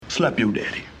Slap your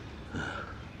daddy.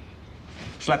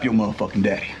 Slap your motherfucking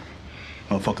daddy.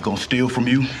 Motherfucker gonna steal from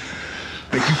you.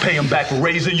 Make you pay him back for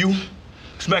raising you.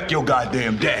 Smack your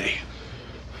goddamn daddy.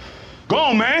 Go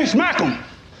on, man, smack him.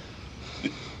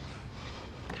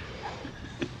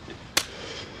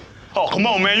 Oh, come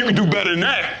on, man, you can do better than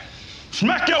that.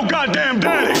 Smack your goddamn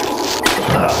daddy.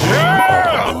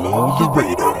 Yeah! The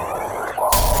Raider.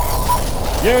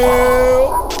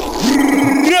 Yeah.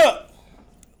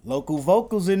 Local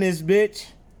vocals in this bitch.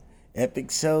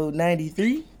 EpicSode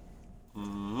 93.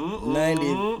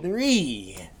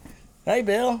 93. Hey,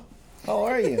 Bill. How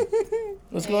are you?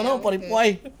 What's going on, buddy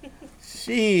boy?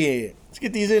 Shit. Let's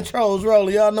get these intros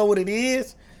rolling. Y'all know what it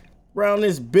is. Around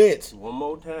this bitch. One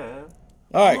more time.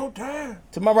 All right. One more time.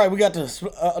 To my right, we got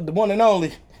the one and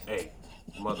only. Hey,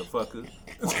 motherfuckers.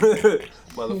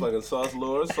 Motherfucking Sauce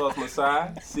Lord, Sauce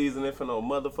Messiah. Seasoning for no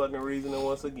motherfucking reason and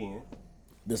once again.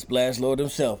 The Splash Lord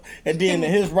himself. And then to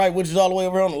his right, which is all the way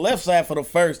over on the left side for the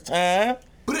first time.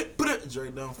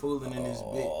 Dre done fooling in this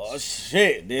bitch. Oh,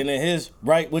 shit. Then to his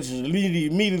right, which is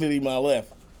immediately my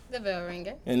left. The bell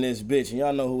ringer. In this bitch. And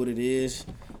y'all know who it is.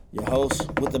 Your host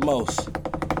with the most.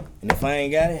 And if I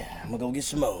ain't got it, I'm gonna go get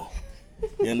some more.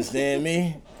 You understand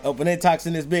me? Open that talks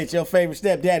in this bitch. Your favorite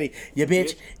stepdaddy. You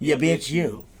bitch. You bitch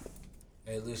you.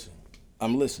 Hey, listen.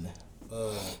 I'm listening.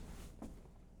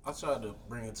 I tried to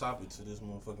bring a topic to this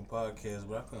motherfucking podcast,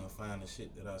 but I couldn't find the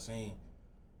shit that I seen.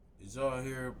 Did y'all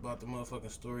hear about the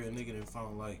motherfucking story? A nigga that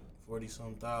found like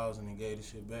 40-some thousand and gave the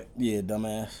shit back? Yeah,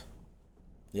 dumbass.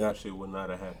 That shit would not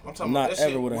have happened. I'm talking Not about that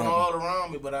ever shit would have went happened. all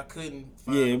around me, but I couldn't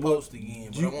find Yeah, the well, post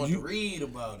again. But I wanted to read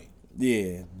about it.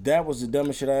 Yeah, that was the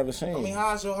dumbest shit I ever seen. I mean,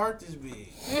 how's your heart this big?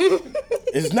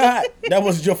 It's not. That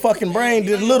was your fucking brain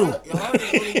did little. Your heart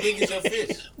is only big as your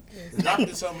fist. The doctor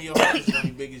told me your heart is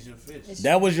only big as your fist.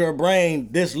 That was your brain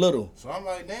this little. So I'm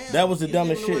like, damn. That was the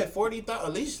dumbest shit. shit. 40,000.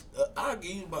 At least I'll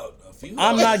give you about a few.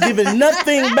 I'm not giving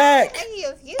nothing back.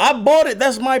 I bought it.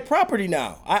 That's my property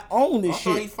now. I own this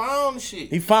He shit. found the shit.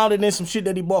 He found it in some shit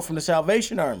that he bought from the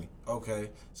Salvation Army. Okay.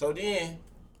 So then.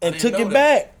 And took it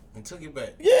back. And took it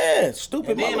back. Yeah, stupid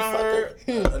And then I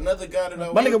motherfucker. heard another guy that I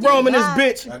My work nigga with. roaming this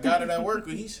bitch. A guy that I work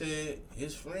with, he said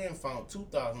his friend found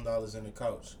 $2,000 in the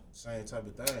couch. Same type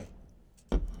of thing.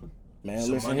 Man,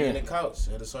 Some listen money in the here. couch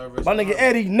at the service. My nigga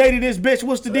Eddie, Nady this bitch.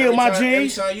 What's the deal, my Every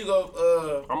G's? time you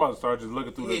go, I'm about to start just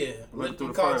looking through the look through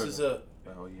the furniture. couches up.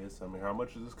 Oh yes, I mean, how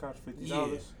much is this couch?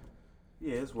 $50.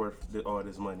 Yeah, it's worth all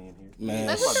this money in here. Man,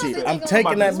 That's shit. what I'm I'm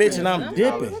taking that saying. bitch and I'm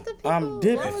dipping. I'm Why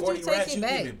dipping. would you 40 take racks, it you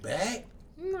back? give it back?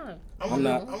 No. I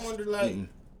wonder like,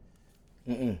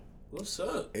 what's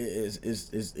up?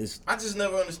 It's I just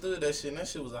never understood that shit. And that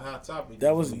shit was a hot topic.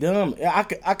 that was dumb.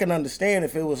 I can understand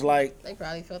if it was like They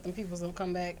probably felt them people's gonna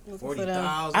come back looking for them.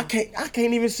 40,000. I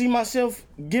can't even see myself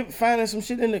finding some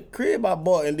shit in the crib I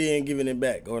bought and then giving it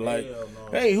back or like, Hell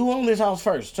no. hey, who owned this house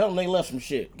first? Tell them they left some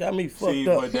shit. Got me fucked See,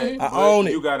 up. but that, I but own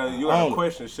it. You gotta own it.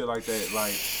 question shit like that.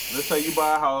 Like, let's say you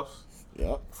buy a house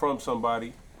Yep. from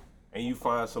somebody and you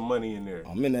find some money in there.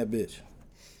 I'm in that bitch.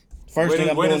 First thing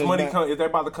I'm Where doing does is money buy- come? If they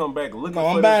about to come back looking No, for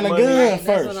I'm this buying a money, gun That's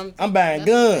first. what I'm buying that's what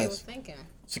they guns. was thinking.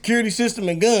 Security system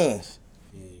and guns.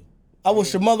 I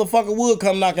wish a motherfucker would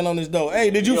come knocking on this door.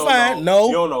 Hey, did you don't find? know.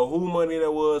 You No. don't know who money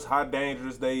that was, how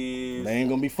dangerous they is. They ain't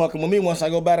gonna be fucking with me once I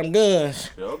go buy them guns.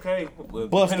 Okay, well,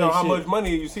 Bust depending on that how shit. much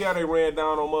money you see how they ran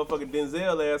down on motherfucking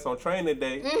Denzel ass on training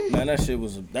day. Man, that shit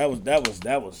was that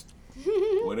was.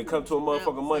 When it comes to a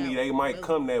motherfucking money, they might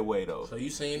come that way though. So you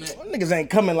seen that? Niggas ain't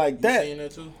coming like You that. seen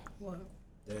that too? What?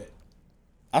 That.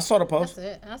 I saw the That's post.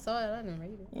 it. I saw it. I didn't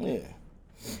read it.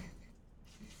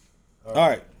 Yeah. All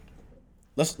right.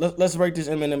 Let's rate this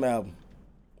Eminem album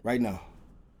right now.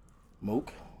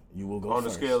 Mook, you will go On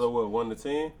first. the scale of what, 1 to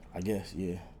 10? I guess,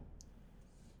 yeah.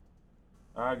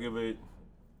 I give it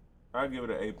an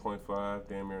 8.5,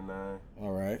 damn near 9.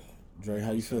 All right. Dre,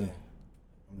 how you feeling?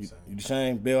 I'm saying. You the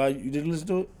same? Bill, you did listen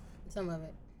to it? Some of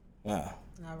it. Nah.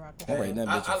 I rock with I'm it. rating that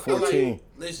bitch I a 14. like,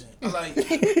 listen, I like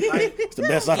it's the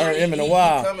best I heard him in a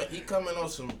while. He coming on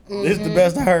some. This is the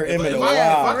best I heard him in a If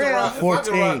I while. can rock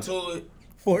 14. to it,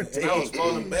 14. and I was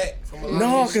falling back from a lot No,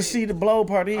 of I his can shit. see the blow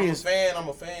part I'm a is.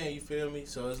 fan, you feel me?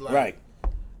 So it's like, Right.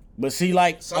 But see,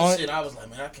 like, some shit I was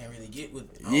like, man, I can't really get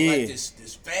with it. I don't like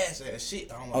this fast ass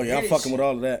shit. I don't like oh yeah, I'm this fucking shit. with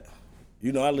all of that.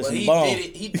 You know, I But listen he to Bone.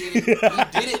 did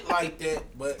it like that,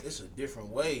 but it's a different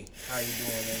way how you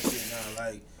doing that shit now.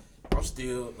 Like, I'm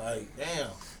still like, damn.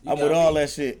 I'm with all that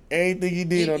shit. Everything he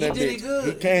did on that did bitch. it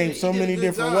good. He came did so a many good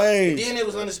different job. ways. And then it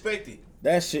was unexpected.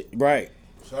 That shit, right.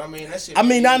 So I mean, that shit. I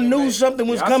mean, I made me knew mad. something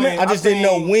was Yeah, coming. I just didn't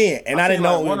know seen- when, and I didn't seen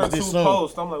know like it one or was this two soon.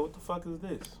 posts. I'm like, what the fuck is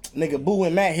this? Nigga, Boo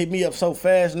and Matt hit me up so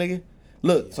fast, nigga.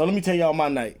 Look, so let me tell y'all my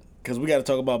night. because we got to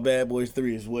talk about Bad Boys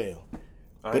 3 as well.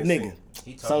 But nigga,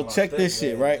 so about check that, this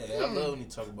shit, right? Yeah, I love when you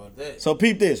talk about that. So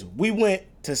peep this. We went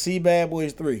to see Bad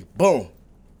Boys 3. Boom.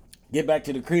 Get back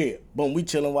to the crib. Boom. We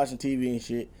chilling, watching TV and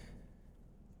shit.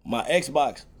 My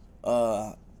Xbox,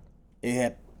 it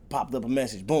had popped up a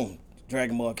message. Boom.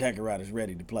 Dragon Ball Kakarot is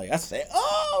ready to play. I said,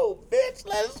 oh, bitch,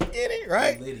 let's get it,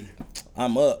 right?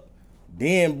 I'm up.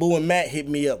 Then Boo and Matt hit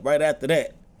me up right after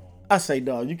that. I say,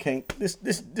 dog, you can't, this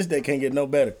day can't get no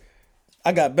better.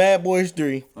 I got Bad Boys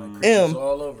 3, M,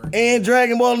 and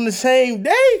Dragon Ball in the same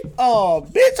day. Oh,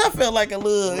 bitch, I felt like a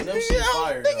little.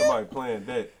 Somebody playing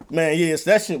that. Man, yes,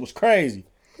 that shit was crazy.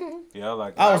 Yeah, I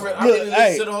like it. I didn't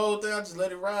listen to the whole thing. I just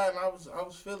let it ride, and I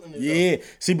was feeling it. Yeah,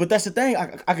 see, but that's the thing.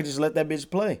 I could just let that bitch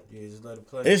play. Yeah, just let it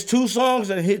play. It's 2 songs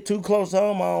that hit too close to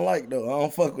home. I don't like though. I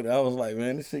don't fuck with it. I was like,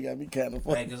 man, this shit got me kind of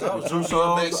fucking. Because I was 2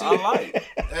 songs I like.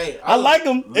 Hey, I like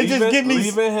them. It just get me.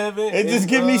 Leaving Heaven. It just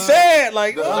get me sad.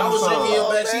 Like, I was singing your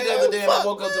backseat the other day, and I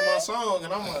woke up to my song,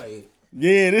 and I'm like.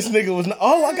 Yeah, this nigga was.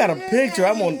 Oh, I got a picture.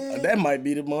 I'm on. That might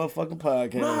be the motherfucking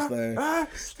podcast thing.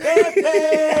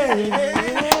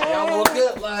 Y'all woke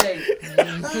up like.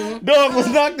 Dog was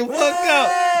knocked the fuck out.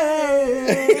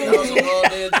 That was a long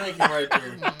day of drinking right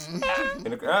there.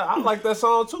 And I like that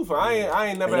song too. I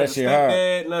ain't never Yeah, had that a shit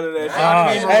stepdad, none of that shit.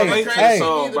 I can't even relate to the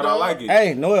song, but I like it.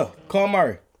 Hey, Noel, call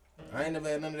Murray. I ain't never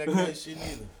had none of that good shit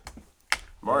neither.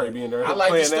 Murray being there I like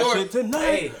playing the that story. shit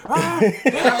tonight. Hey,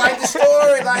 and I like the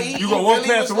story. Like You gonna walk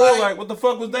past the room like, what the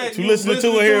fuck was that? You listening to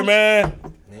it here, man?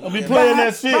 I'll be playing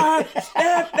that shit.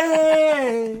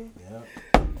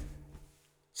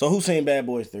 So who seen Bad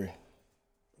Boys 3?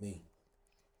 Me.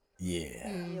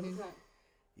 Yeah.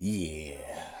 Yeah,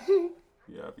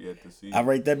 I've yet to see. I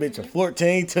rate that bitch a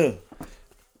 14 too.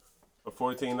 A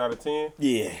 14 out of 10?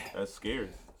 Yeah. That's scary.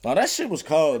 Oh, that shit was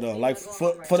cold though. Like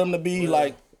for them to be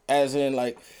like, as in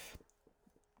like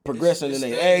progressing in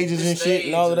their ages and shit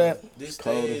and all of that. This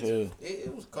cold as stage, hell.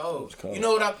 it was cold. It was cold. You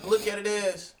know what I look at it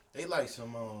as? They like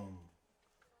some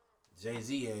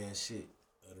Jay-Z ass shit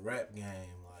of the rap game.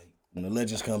 Like When the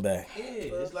legends come back. yeah,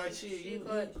 it's like shit.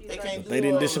 They can't do They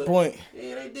didn't all disappoint.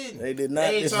 Yeah, they didn't. They did not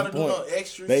They ain't trying to do disappoint. no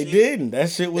extra They shit. didn't. That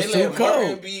shit was They too let Martin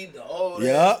cold. be the old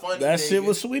Yeah, funny that nigga. shit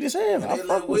was sweet as hell. And I they fuck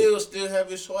let with it. Will still have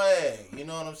his swag. You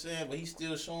know what I'm saying? But he's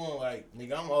still showing like,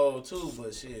 nigga, I'm old too,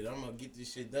 but shit, I'm gonna get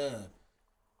this shit done.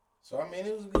 So I mean,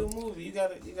 it was a good movie. You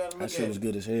gotta look That at shit was it.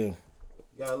 good as hell. You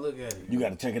gotta look at it. You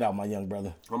gotta check it out, my young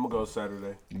brother. I'm gonna go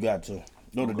Saturday. You got to.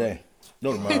 Go today.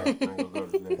 Go tomorrow. I ain't gonna go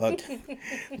today. Okay.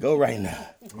 Go right now.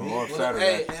 I'm off Hey,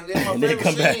 Saturday. and then my And then favorite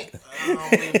come back. scene, I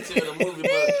don't really tell the movie,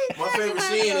 but my favorite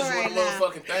scene is when the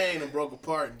motherfucking thing that broke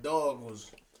apart and dog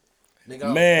was, nigga, I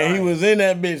was Man, he dying. was in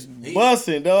that bitch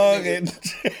busting, dog. And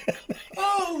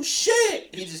Oh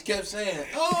shit! He just kept saying,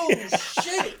 "Oh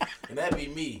shit," and that'd be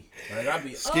me. Like I'd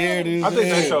be Scared oh. as I think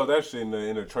they hell. showed that shit in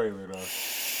the trailer though.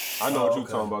 I know what you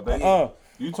okay. talking about. That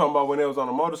you talking about when they was on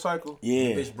a motorcycle?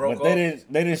 Yeah, bitch broke but they off.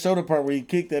 didn't show the part where he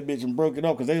kicked that bitch and broke it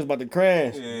off because they was about to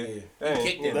crash. Yeah, He they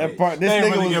kicked ain't, That part, this they ain't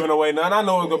nigga really was. giving away none. I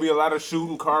know it's gonna be a lot of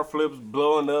shooting, car flips,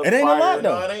 blowing up. It ain't fire. a lot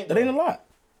though. No, it ain't It ain't a lot.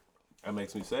 That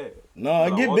makes me sad. No, But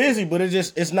it I get want busy, to. but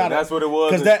it's not. And that's what it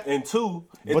was. Because that. in two,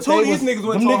 But these they was- niggas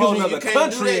went them to a niggas whole was- other you can't do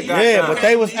country. that. and got Yeah, down. but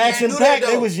they was You can't action do packed. that,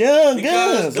 They though. was young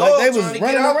Because guns. dog Like they was trying to get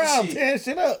running out the around, shit. tearing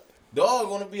shit up. Dog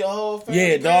want to be a whole family.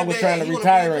 Yeah, dog was trying to granddad. He wanna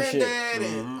retire be a and shit. granddad,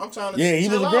 and I'm trying to Yeah, he was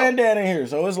chill a out. granddad in here,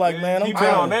 so it's like, man, I'm he been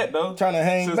on that though. trying to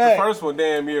hang Since back. the first one,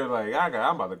 damn near like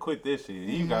I'm about to quit this shit.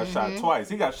 He got shot twice.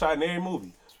 He got shot in every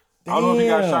movie. I don't know if he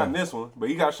got Damn. shot in this one, but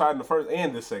he got shot in the first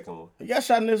and the second one. He got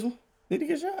shot in this one. Did he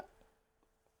get shot?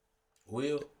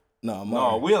 Will. No,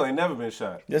 No, Will ain't never been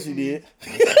shot. Yes, he did.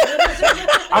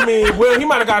 I mean, Will, he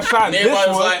might have got shot in this Everybody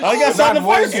was one. like, Oh, he got shot in the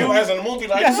first one. Everybody's in the movie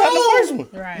like, He got shot in the first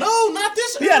one. Right. No, not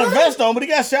this. He had a vest on, but he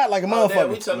got shot like a Oh, damn,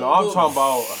 we motherfucker. telling No, the I'm movie. talking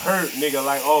about hurt nigga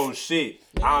like, oh shit,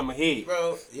 I'm hit.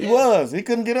 Bro, He was. He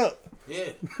couldn't get up. Yeah,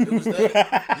 it was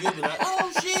that. You'd be like,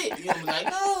 oh shit. You'd be like,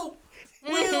 no,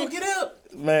 Will, get up.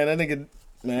 Man, that nigga,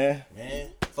 man. Man,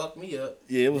 fuck me up.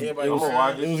 Yeah, it was. Everybody It was, was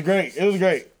watch it was great. It was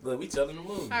great. Look, we telling the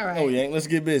movie. All right. Oh, Yank, let's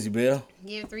get busy, Bill.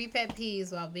 Give 3 pet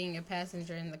peeves while being a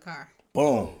passenger in the car.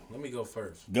 Boom. Let me go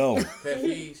first. Go. Pet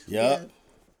peeves. Yup.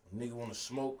 Nigga want to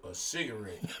smoke a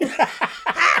cigarette.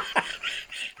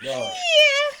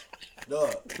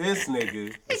 Dog. This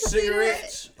nigga.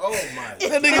 Cigarettes. Oh my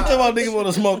That nigga talking about nigga want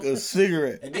to smoke a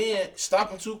cigarette. And then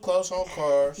stopping too close on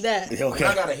cars. That. Yeah, And okay.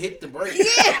 I gotta hit the brake. Yeah,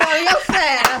 on your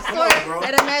side. I Come on, swear. bro.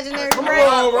 That imaginary Come brain.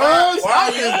 on, bro. Why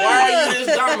are you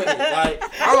this dominant?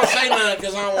 Like, I don't say nothing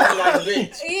because I don't want to like a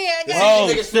bitch. Yeah, I Cause got Oh,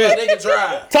 these niggas feel like they can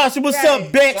drive. Tasha, what's Right.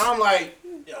 up, bitch? So I'm like,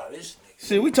 yo, this nigga.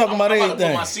 Shit, we talking about I'm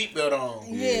everything. about to put my seatbelt on.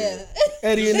 Yeah.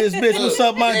 Eddie in this bitch. What's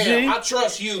up, my G? I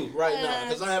trust you right now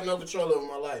because I have no control over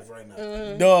my life right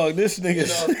now. Dog, this nigga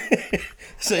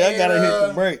say I gotta hit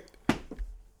the brake.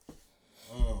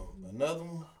 Another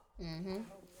one?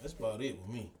 That's about it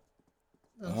with me.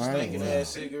 Alright, Stinking ass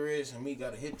cigarettes and me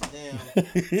gotta hit the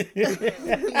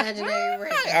damn. Imaginary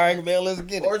ring. All right, man, let's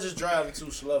get it. Or just driving too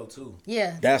slow too.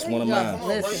 Yeah. That's there one of you go. mine. Come on,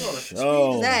 bro, you Listen, wanna speed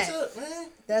Oh. this That. bitch up, man.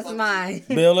 that's mine.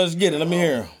 Bill, let's get it. Let me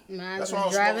hear him. Mine's That's why I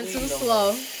don't driving smoke too weed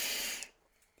no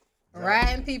slow.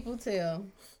 Riding people tail.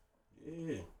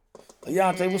 Yeah.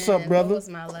 Yante, what's up, And brother? What was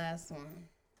my last one?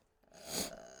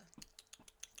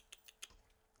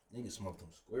 Niggas smoke them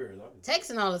squares.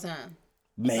 Texting all the time.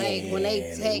 Man, Like, when they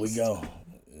there we text. go.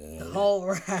 The whole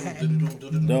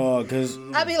ride. Dog, cause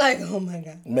I be like, oh my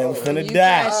God. man, we finna You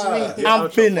die. trash me. I'm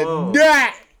finna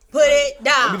die. Put it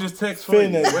down. Let me just text for you.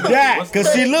 Finna What is- die. what's Cause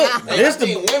the- see, look, Hey, I this the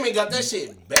think women got that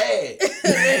shit bad.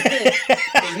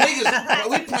 Cause niggas,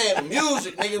 we playing the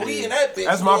music, nigga. We in that bitch.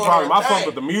 That's my doing problem. our I fuck thing.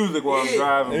 with the music while I'm Yeah.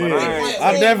 driving, but Yeah. I ain't.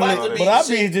 I We definitely, about to but I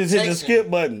be be just hit the texting. skip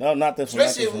button. Oh, not this one, not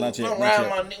Especially this if one, not we yet, come not around yet.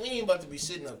 my nigga, we ain't about to be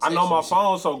sitting up. I know my texting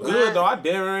phone's so good though. I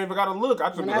damn even gotta look. I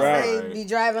just When be I like, say alright. be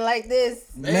driving like this,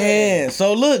 Man,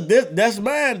 so look, that's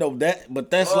mine though.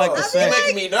 But that's like the You same.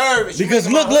 making me nervous. You Because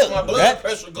making look, my blood that,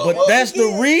 pressure go but up. that's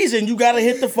the reason you gotta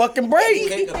hit the fucking brake.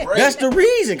 Take a break. That's the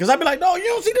reason. Cause I be like, no, you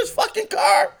don't see this fucking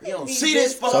car. You don't see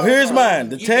this fucking. So here's car.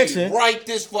 mine, You detection. be right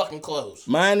this fucking close.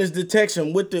 Mine is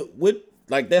detection with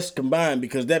like that's combined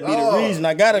because that be the Oh, reason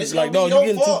I gotta it's be like, gonna no, be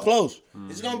you your getting fault. too close.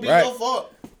 It's gonna be Right. your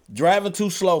fault. Driving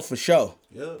too slow for sure.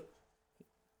 Yep.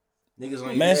 Niggas on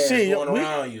your Man, ass shit, going we-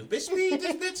 around you. Bitch, speed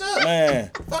this bitch up. Man,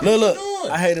 Fuck look, you look.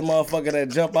 doing? I hate a motherfucker that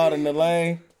jump out in the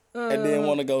lane and then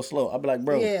want to go slow. I be like,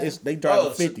 bro, Yeah. they driving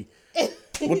Bro, 50.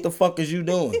 What the fuck is you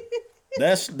doing?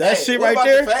 That Hey, shit what right about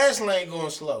there. the fast lane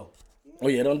going slow? Oh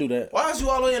yeah, don't do that. Why is you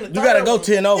all the way in the You gotta third go one?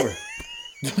 10 over.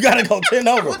 You gotta go 10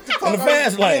 over What the in fuck the are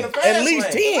fast you lane. in the fast At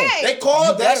least lane? 10. They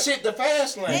called that gotta- shit the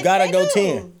fast lane. You gotta go do.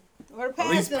 10. Or At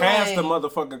least past the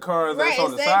motherfucking cars Right, that's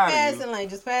on the stay side fast of you. and lane.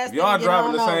 Just fast If y'all and get driving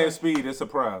on the same over. speed, it's a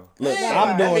problem. Look, Yeah,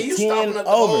 I'm doing you 10 stopping up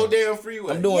the whole over. damn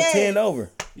freeway. I'm doing Yeah. 10 over.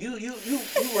 You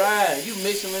ride. You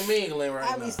mixing and mingling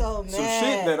right I now. be so mad. Some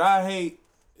shit that I hate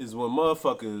is when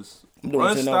motherfuckers I'm doing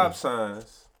run 10 stop over. signs,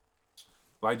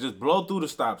 like just blow through the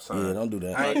stop sign. Yeah, don't do I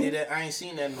that. ain't did that. I ain't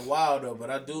seen that in a while though, but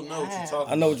I do know what you're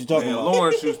talking. I know what you're talking Man, about.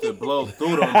 Lawrence used to blow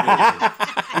through them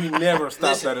bitches. He never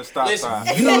stopped at a stop listen.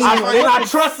 sign. You know what's funny? And I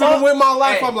trusted him with my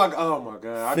life. Hey. I'm like, oh my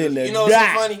god. I just, Finna You know what's so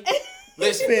die. funny?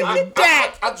 Listen,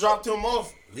 I dropped him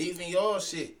off, leaving y'all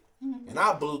shit, and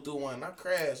I blew through one. I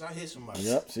crashed. I hit somebody.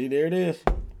 Yep, see, there it is.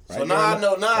 So now I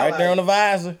know now. Right there on the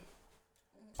visor.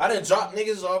 I done dropped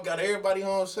niggas off, got everybody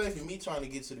home safe, and me trying to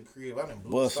get to the crib. I done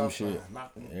blew Bust the some stop sign, shit.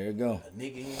 knocked him. There you go. A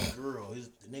nigga and a girl.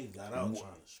 The nigga got out trying to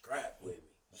scrap with me.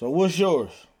 So what's yours?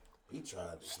 He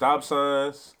tried to. stop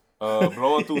signs,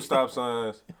 blowing through stop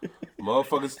signs,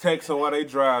 motherfuckers texting while they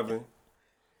driving,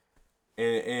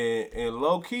 and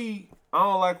low key, I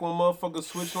don't like when motherfuckers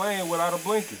switch lane without a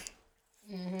blinker.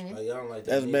 Like, y'all don't like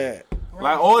that That's nigga. bad.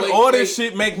 Like all Wait. this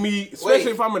shit make me, especially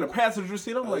Wait. if I'm in the passenger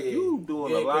seat, I'm like, yeah. you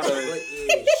doing Yeah, a lot of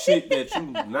yeah. shit that you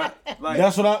not like.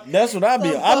 That's what I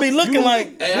be. I be looking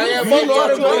like, Hey, I am who the fuck taught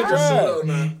taught to you how to blinkers too, though,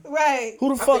 drive? now. Right.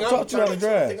 Who the I fuck think taught you how to I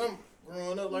drive? think I'm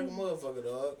growing up like a motherfucker,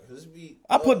 dog.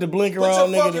 I put the blinker Put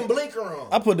on, your nigga. fucking blinker on.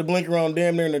 I put the blinker on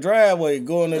damn near in the driveway,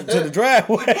 going to the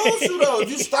driveway. Supposed to though.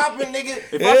 You stopping, nigga.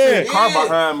 If I see a car Yeah.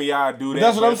 behind me, I do that.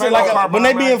 That's what But I'm if saying. ain't no car Like when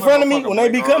they behind be in I front of put me, my when they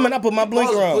be blinker on. coming, I put my You supposed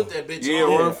blinker to on. put that bitch Yeah, on.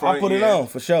 we're Yeah, front, I put it yeah. on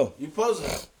for sure. You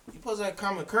supposed to have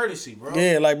common courtesy, bro.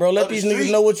 Yeah, like bro, let Up the these niggas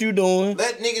street. know what you doing.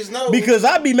 Let niggas know. Because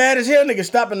I be mad as hell, niggas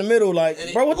stop in the middle, like,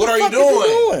 bro, what the What are fuck you is you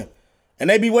doing? doing? And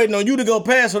they be waiting on you to go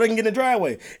past so they can get in the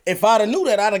driveway. If I'd have knew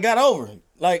that, I'd have got over.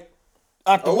 Like,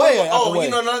 out the way, out the way.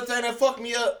 You know another thing that fucked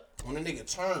me up? When a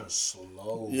nigga turns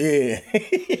slow. Yeah.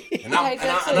 And I, hate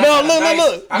that and too. I No, got a look, nice,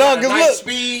 look. I No, got a 'cause nice look.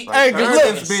 speed. Hey, 'cause Turn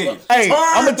look. this bitch. Hey, Turn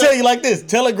I'm gonna the- tell you like this.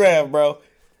 Telegraph, bro.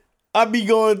 I be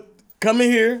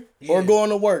coming here or Yeah. going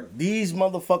to work. These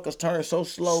motherfuckers turn so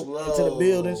slow into the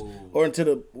buildings or into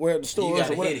the where the stores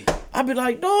gotta or whatever. hit it. I be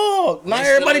like, dog. Now They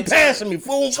everybody still ain't passing me.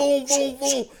 Boom, boom, boom,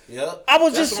 boom. Yep. I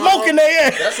was That's just why I smoking don't- their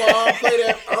ass. That's why I don't play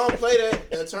that. I don't play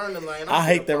that turning lane. I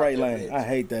hate finna that pop right lane. bitch. I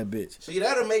hate that bitch. See,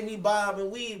 that'll make me bob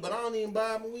and weave, but I don't even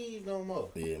bob and weave no more.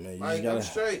 Yeah, man. Like, I'm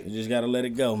straight. You just gotta let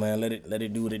it go, man. Let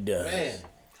it do what it does. Man.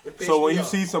 it pissed So when me you off.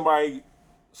 see somebody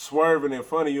swerving in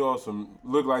front of you on some,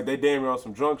 look like they damn near on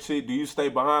some drunk shit, do you stay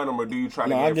behind them or do you try to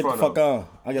No, get I in get the front fuck of them? on.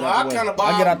 I get No, out I the way. kind of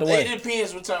I get out the It way.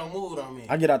 depends what type of mood I'm in.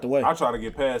 I get out the way. I try to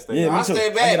get past that. Yeah, me I too. stay I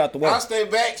back. get out the way. I stay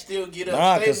back, still get up.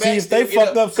 Nah, stay 'cause back, see, if still they get fuck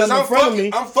up 'Cause something I'm in front of fucking-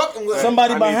 me, I'm fucking with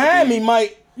Somebody I need to behind be- me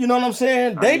might You know what I'm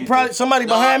saying? They probably somebody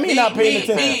behind me not paying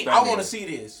attention. I want to see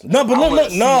this. No, but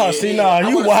look, no, see, no,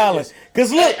 you wildin'.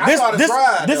 Cause look,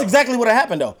 this is exactly what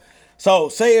happened though. So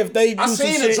say if they do some shit.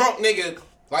 I seen a drunk nigga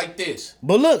like this.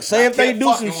 But look, say if they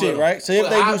do some shit, right? Say if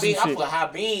they do some shit. I put high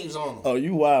beams on them. Oh,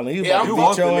 you wildin'. You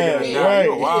about to beat your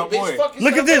ass. Right.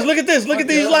 Look at this. Look at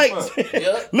these lights.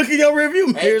 Look at your review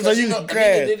mirrors. So you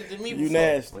crash. You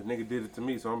nasty. That nigga did it to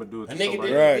me, so I'm gonna do it to nigga did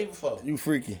somebody. it to me before. You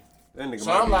freaky.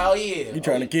 So I'm like, oh yeah. You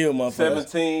trying to kill motherfuckers.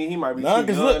 17, he might be too young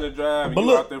to drive, and but you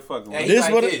look, out there fucking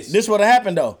with this what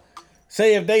happened though.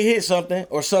 Say if they hit something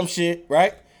or some shit,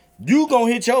 right? You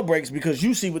gonna hit your brakes because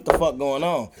you see what the fuck going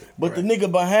on. But the nigga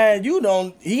behind you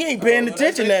he ain't paying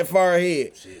attention that far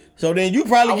ahead. Shit. So then you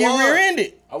probably get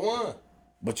rear-ended. I won.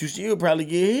 But you still probably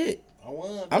get hit. I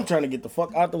won. I'm trying to get the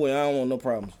fuck out the way. I don't want no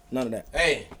problems. None of that.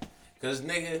 Hey, cause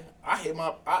nigga,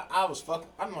 I was fucking,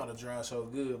 I know how to drive so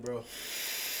good, bro.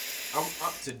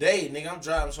 Today, nigga, I'm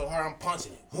driving so hard, I'm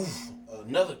punching it.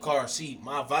 Another car see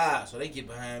my vibe, so they get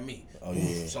behind me. Oh,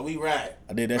 yeah. So we ride.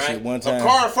 I did that shit one time. A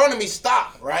car in front of me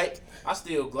stopped, right? I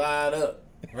still glide up,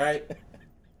 right?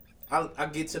 I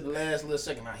get to the last little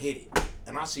second, I hit it.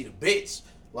 And I see the bitch,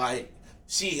 like,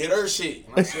 she hit her shit.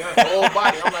 And I see her whole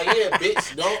body. I'm like, yeah,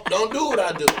 bitch, don't do what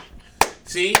I do.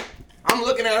 See? I'm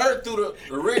looking at her through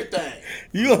the rear thing.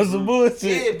 You on some bullshit.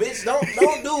 Yeah, bitch,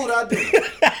 don't do what I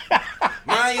do.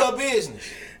 Mind your business.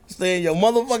 Stay in your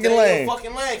motherfucking lane. Stay in your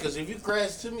fucking lane, because if you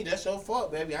crash to me, that's your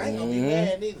fault, baby. I ain't gonna be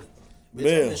mad either.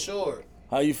 Bitch, I'm insured.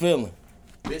 How you feeling?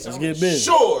 Bitch, Let's I'm get busy.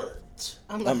 insured.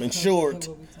 I'm insured.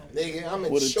 Nigga, I'm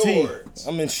With insured. a T.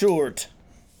 I'm insured.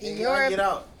 Get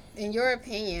out. In your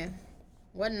opinion,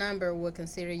 what number would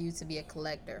consider you to be a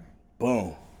collector?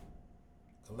 Boom.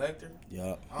 Collector?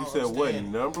 Yeah. You said what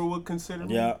number would consider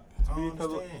me? Yeah. I don't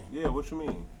understand. Yeah, what you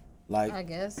mean? Like, I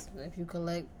guess if you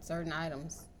collect certain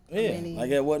items. yeah.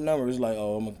 Like at what number? It's like,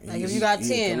 oh, like if you got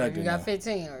 10, or if you got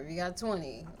 15, or if you got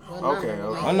 20.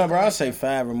 Okay. My number, I say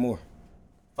 5 or more.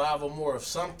 5 or more of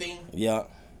something. Yeah.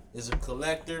 Is a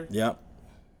collector. Yeah.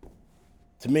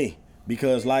 To me,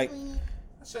 because like,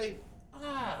 I say,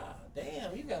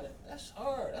 damn, you got it. That's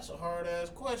hard. That's a hard ass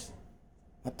question.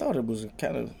 I thought it was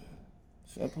kind of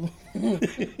simple.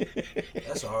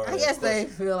 That's a hard. I guess they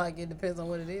feel like it depends on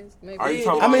what it is. Maybe. Are you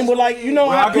talking I mean, but like, you know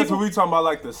how I guess people, we talking about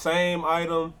like the same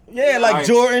item. yeah, like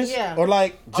Jordans, Yeah. or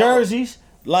like jerseys,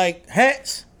 like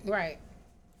hats, Right.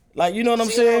 like, you know what I'm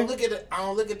I saying? don't look at it. I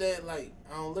don't look at that like.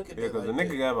 I don't look at Yeah, that. because like the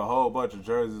nigga can have a whole bunch of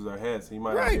jerseys or hats. He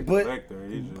might not be a but- collector.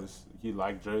 He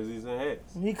like jerseys and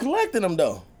hats. He collected them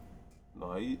though.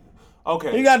 No,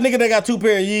 okay. You got a nigga that got 2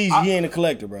 pair of Yeezys. He ain't a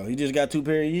collector, bro. He just got 2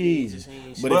 pair of Yeezys.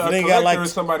 But But if a they got collector like,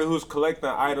 is somebody who's collecting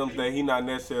items that he not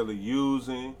necessarily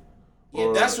using.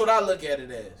 Yeah, that's what I look at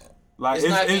it as. Like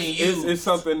it's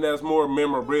something that's more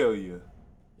memorabilia.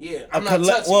 Yeah, I'm not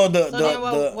touching. well, So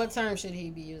then what term should he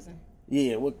be using?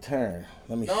 yeah, what term?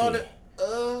 Let me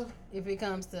see. If it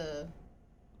comes to...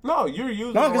 No, you're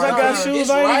using. No, because I got shoes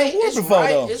I ain't even wore before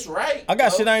though. It's right. I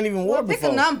got shit I ain't even wore Pick before.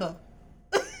 a number.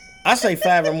 I say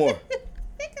 5 or more.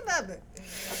 Pick a number.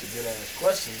 That's a good ass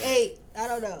question. 8. I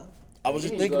don't know. I was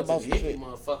just thinking about some some shit.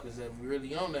 motherfuckers that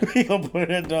really on that. He gonna put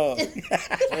that dog.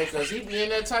 Because he be in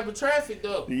that type of traffic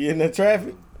though. You in that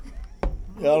traffic?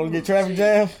 Y'all don't get traffic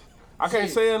jam? I can't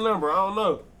say a number. I don't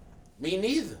know. Me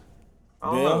neither. I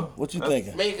don't Bill, know. what you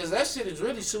thinking? Man, because that shit is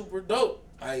really super dope.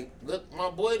 Like, look, my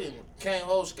boy can't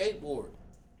hold skateboard.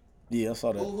 Yeah, I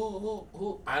saw that.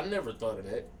 Who? I never thought of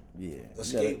that. Yeah. A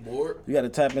skateboard. You gotta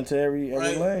tap into every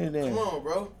Right? lane then. Come on,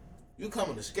 bro. You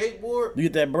coming to skateboard? You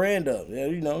get that brand up. Yeah,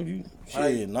 you know, you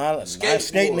Right. shit. Not Skateboard.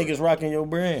 skate niggas rocking your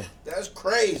brand. That's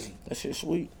crazy. That shit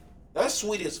sweet. That's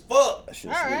sweet as fuck. That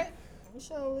shit All sweet. right. It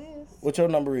sure is. What your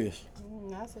number is?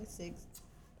 I say 6.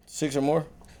 6 or more?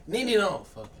 Nene don't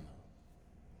fucking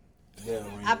know. Yeah,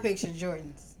 I picture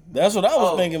Jordans. That's what I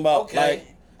was thinking about. Okay. Like,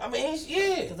 I mean,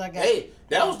 yeah. 'Cause I got- Hey,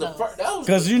 that was the first. That was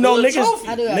cause you know good niggas, trophy.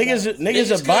 I do have niggas Niggas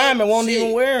that buy them and won't shit.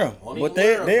 even wear them, Won't but even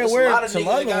wear 'em. they'll There's a wear lot of some niggas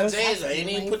that other got ones. J's that ain't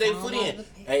even put their foot in.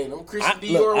 Hey, them Christian I-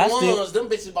 look, Dior I still- ones, them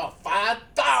bitches about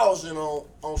 5,000 on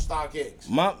StockX.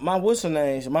 My what's the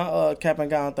names? My cap and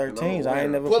gown 13s. I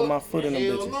ain't never put my foot in them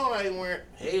Hell bitches. no, I ain't wearing.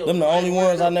 Hell, Them the I only ain't wearing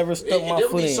ones I them. never stuck my Them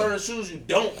foot be in. certain shoes you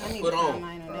don't I need put to find on.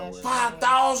 mine on that shit.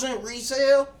 5,000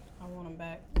 resale. I want them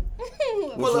back.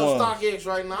 Pull up ones? StockX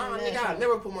right now. Nigga, I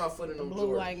never put my foot in them Blue,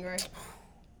 Jordans. white, and gray.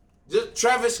 Just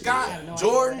Travis Scott, have no idea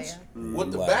Jordans what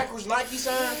with the Wow. backwards Nike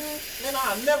sign. Man,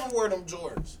 I never wear them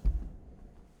Jordans.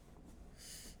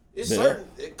 It's Yeah. certain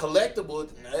collectible.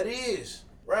 That is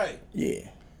right. Yeah,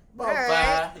 About All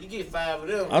right. 5. You get 5 of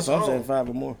them. that's what I'm Oh. saying. 5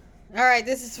 or more. All right,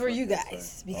 this is for you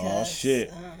guys. Because, Oh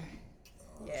shit.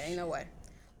 yeah, ain't no way.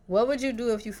 What would you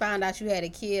do if you found out you had a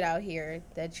kid out here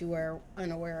that you were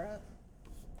unaware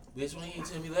of? Bitch, when you didn't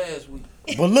tell me last week.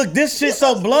 But look, this shit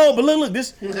so blown. But look,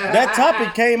 this that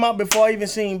topic came out before I even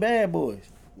seen Bad Boys.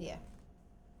 Yeah.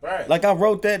 Right. Like I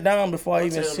wrote that down before I I'll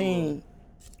even tell seen.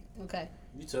 Okay.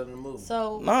 You tell them to move.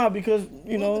 So. Nah, because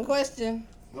you The know. question.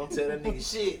 Don't tell that nigga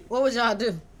shit. What would y'all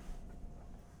do?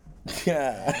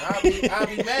 I'll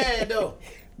be mad though.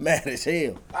 Mad as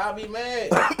hell. I'll be mad.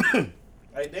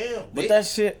 Like damn. But bitch. that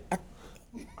shit.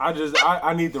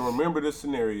 I need to remember this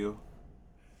scenario.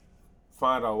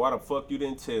 Find out why the fuck you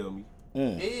didn't tell me.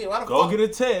 Yeah, why the Go fuck? get a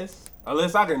test.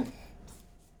 Unless I can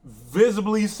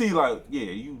visibly see, like,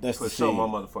 yeah, you That's for the sure shit. my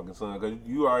motherfucking son. Because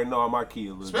you already know I'm my kid.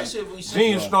 Little Especially bitch. if we single.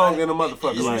 Gene strong than a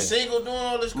motherfucker. Is you Like, single doing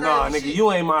all this crazy nah, nigga, shit?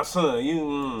 you ain't my son.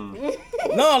 You,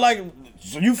 No, like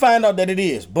so you find out that it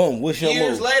is. Boom. What's your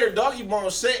Years move? later, Doggy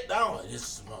Bone sat down. Like, this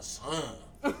is my son.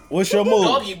 What's your move?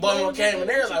 Doggy Bone came in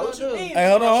there like, what you mean? Hey,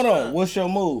 hold this on, my hold on. son? What's your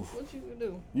move? What you would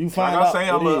do? You like find I out. say,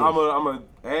 it I'm is. gonna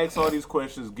ask all these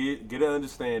questions, get an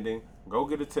understanding, go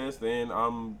get a test, and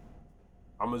I'm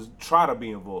gonna try to be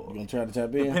You involved. gonna try to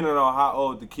tap in? Depending on how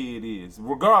old the kid is.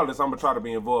 Regardless, I'm gonna try to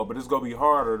be involved, but it's gonna be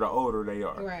harder the older they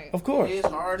are. Right. Of course. It's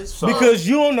hard as fuck. Because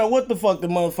you don't know what the fuck the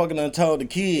motherfucker done told the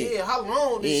kid. Yeah, how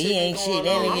long this Yeah, shit he ain't been shit. going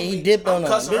That on? nigga, I'm he be- dipped I'm on her.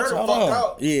 cussing her Bitch, the hold fuck on.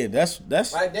 out. Yeah,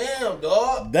 that's Like, damn,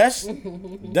 dog. that's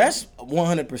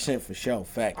 100% for sure.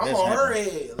 Fact. I'm That's on her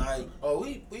happening. head. Like, oh,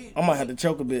 we I might have to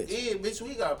choke a bitch. yeah, bitch,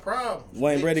 we got problems.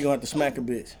 Wayne bitch. Brady gonna have to smack a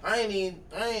bitch.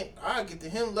 I'll get to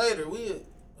him later. We'll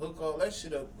hook all that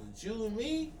shit up. But you and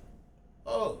me?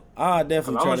 Oh, I I'm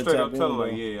definitely try to straight tap up in. telling her,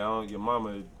 bro. yeah, your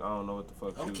mama, I don't know what the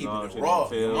fuck I'm she was keeping on. it She raw.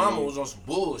 didn't Your tell mama me. was on some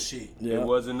bullshit. Yeah. It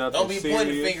wasn't nothing Don't be serious.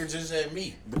 pointing fingers just at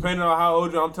me. Depending on how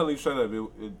old you are, I'm telling you straight up,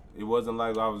 it wasn't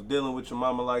like I was dealing with your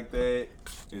mama like that.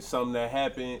 It's something that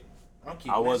happened. I'm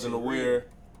keeping I that wasn't shit aware.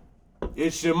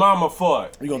 It's your mama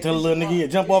fault. You gonna tell a little nigga, yeah,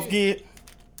 jump off, kid?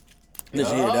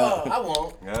 Listen here, real. dog. I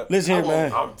won't. Yep. Listen here, I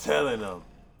man. I'm telling them.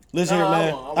 Listen Nah, here,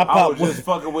 man. I won't. I I popped was just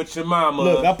fucking with your mama.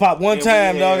 Look, I popped one and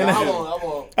time, we dog, had- and I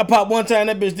won't. I popped one time.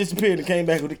 That bitch disappeared and came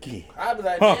back with a kid. I be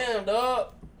like, Huh. damn, dog.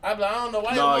 I be like, I don't know why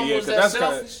your No, mama yeah, was cause that that's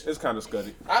kind selfish. of it's kind of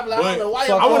scuddy. I be like, I don't know why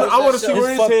your Fuck mama up. was I want that to see where selfish.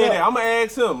 his fucked head up. at. I'm gonna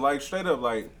ask him like straight up,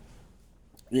 like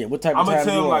Yeah, what type I'm of gonna time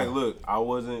tell you him like, on? look, I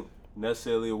wasn't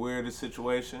necessarily aware of the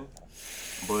situation,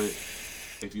 but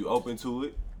if you open to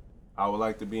it, I would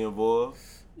like to be involved.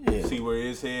 Yeah. See where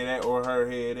his head at or her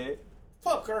head at.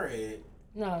 Fuck her head.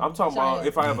 No. I'm talking sorry. about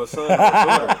if I have a son or a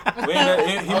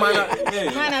daughter. He might not. Yeah.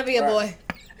 Might not be a boy.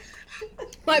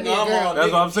 Might be You know a I'm girl. on That's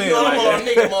nigga- what I'm saying, You know like- I'm on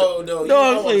nigga mode though. You know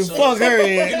I Dog want say, the son. fuck her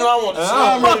head. You know I want the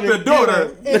son. Fuck the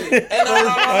daughter.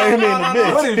 I ain't mean the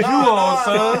bitch. What is you on,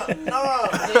 son? No,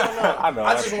 I know.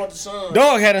 I just want the son.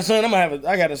 Dog had a son.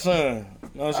 I got a son.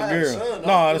 No, it's a I had a girl. son, No,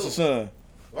 dog, that's a too. son.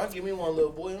 If I give me one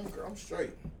little boy, I'm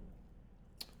straight.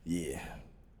 Yeah.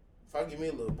 If I give me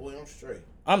a little boy, I'm straight.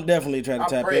 I'm definitely trying to I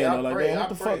tap pray, in. I though, like, pray, man, I what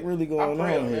the pray. fuck really I going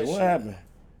pray on on here? that What shit. happened?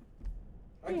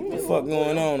 I give me What a the little fuck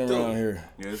going boy, on I'm around through. here?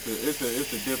 Yeah,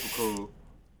 it's a difficult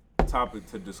topic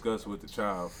to discuss with the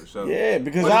child for sure. Yeah,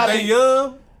 because But if I they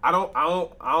young, I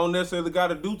don't necessarily got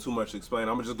to do too much explaining.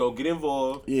 I'm gonna just go get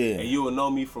involved. Yeah. And you will know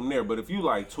me from there. But if you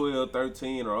like 12,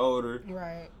 13 or older,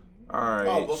 Right. all right.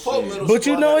 Oh, before shit. middle But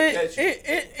school, you know I it. gotta catch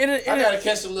you. I gotta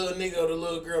catch the little nigga or the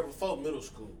little girl before middle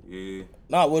school. Yeah.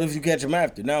 Nah, what if you catch him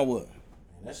after? Now what? Man,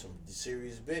 that's some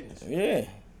serious business. Yeah.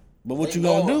 But what They you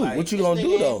gonna know, do? like, What you this gonna nigga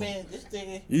do ain't though? been- This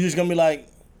nigga, You just gonna be like,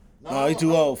 no, he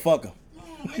too old. Fuck him.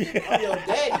 nigga, I'm your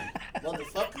daddy,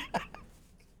 motherfucker.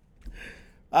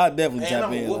 I'll definitely Man, tap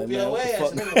I'm in. gonna Like, whoop man, your what the ass,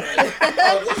 fuck? nigga. Like,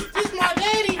 oh, this my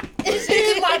daddy. This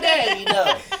is my daddy,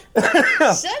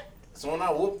 though. Shut. So when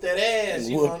I whoop that ass,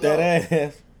 you Whoop gonna that know.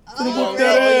 ass. You Oh, gonna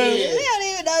that know, ass. yeah. He don't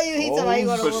even know you. He talking about you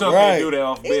gonna For whoop sure him. Right. can't do that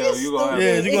off bill. You gonna have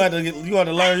Yeah, to. you gonna have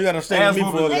to learn. You gotta stay Ass with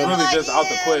me for a whooping is little. really like, just out the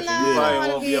yeah, question. You no, probably I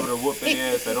won't wanna be able to whoop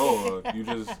their ass at all. You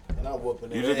just And I'm whooping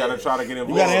that you just gotta ass. try to get You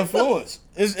involved. gotta influence.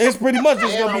 It's pretty much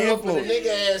just And gonna be I'm whooping the influence.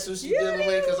 nigga ass who she dealing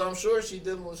with, because I'm sure she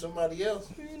dealing with somebody else.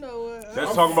 You know what?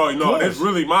 That's talking about no, this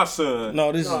really my son.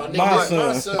 No, this No, is nigga, my like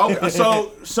my son. son. Okay,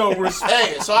 so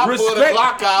Hey, so I pulled a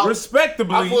Glock out.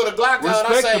 Respectably, I pulled a Glock out, I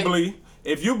say- respectably,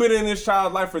 if you've been in this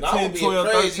child's life for I'm 10, gonna be 12,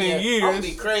 crazy. 13 I'm gonna be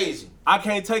years, crazy. I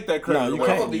can't take that credit No, you away I'm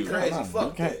can't. from gonna be you. crazy. Nah,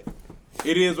 Fuck you that. can't.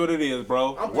 It is what it is,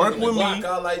 bro. I'm Work putting with the Glock me.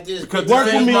 out like this. Because Work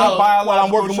this with is me my while I'm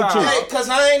biological working with you. child. Hey, cause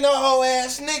I ain't no hoe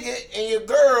ass nigga, and your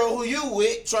girl who you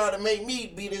with try to make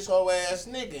me be this hoe ass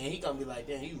nigga, and he gonna be like,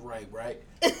 damn, you right?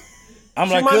 I'm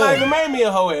She like, might not even good. make me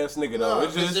a hoe ass nigga though. No,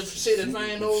 It's cause just if shit if I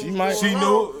ain't know She might- she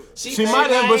knew. She made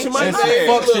might have, but she me- might There's not some made have.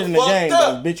 me fuck shit in the look game, fucked though.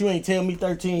 up. Bitch, you ain't tell me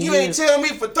 13 You years. ain't tell me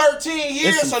for 13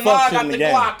 years, some so now fuck I shit got in the the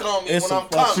game. Glock on me It's when some I'm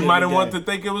fuck coming. shit She in might the have wanted game. to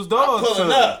think it was dog Pulling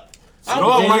son. up.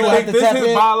 Dog might think this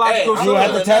is biological You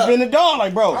have to tap in the dog,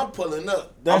 like, bro. I'm pulling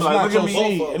up. That's like, not look your at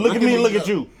me. seed. Look at me and look at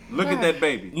you. Look at that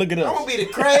baby. Look at I'm us. gonna be the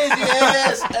crazy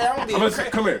ass. I'm gonna be the crazy.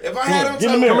 Come here. If I had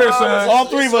Get in the mirror. son. All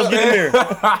three of us get in the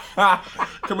mirror.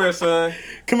 Come here, son.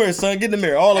 Come here, son. Get in the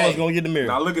mirror. All of us gonna get in the mirror.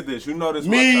 Now look at this. You know this.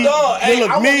 Me, one time. Dog, Hey,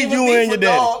 look, I me, won't even you, beef and your with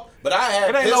daddy. dog, but I had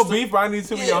It ain't pistol. no beef, but I need to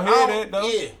see where your head at, though.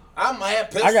 Yeah, I'm gonna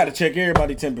have pistol. I gotta check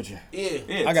everybody's temperature. Yeah.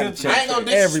 I gotta I check ain't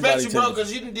gonna everybody disrespect you, bro, temperature.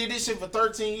 because you done did this shit for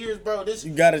 13 years, bro. This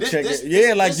You gotta this, check this, it.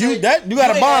 Yeah, like this you ain't- that you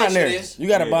got a ain't bond asked there. for this. You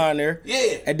got a Yeah. bond there. Yeah.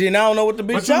 And then I don't know what the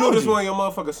bitch But you knew told this you. wasn't your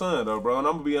motherfucking son, though, bro, and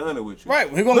I'm gonna be 100 with you.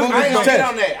 Right, we're gonna I go ain't get gonna this get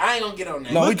on test. that. I ain't gonna get on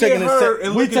that. No, we Look taking at this her test.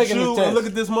 and We look at taking you this test. and look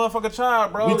at this motherfucking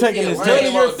child, bro. We taking this What test.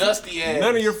 if he a dusty ass?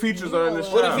 None of your features are in this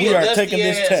What if child. he We a are dusty taking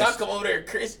this ass? test. I come over there,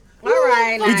 Chris. All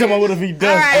right. You talking about what if he does?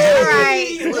 All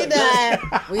right. We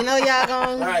done. We know y'all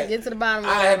gonna Right. get to the bottom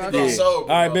of I it. had to go Okay.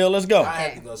 sober. All right, bro. Bill, let's go. I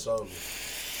had to go sober.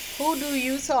 Who do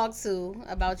you talk to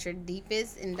about your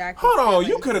deepest and darkest Hold on, you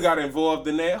feelings? could have got involved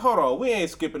in that. Hold on, we ain't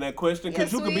skipping that question because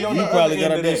Yes, you could we be on is. the You other probably end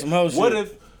gotta of do that. some hoe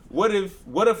shit.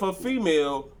 What if a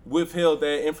female withheld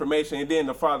that information and then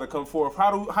the father come forth?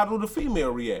 How do the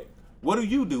female react? What do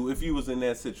you do if you was in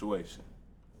that situation?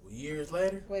 Years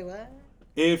later, Wait, what?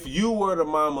 If you were the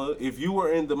mama, if you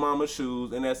were in the mama's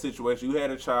shoes in that situation, you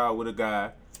had a child with a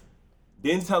guy,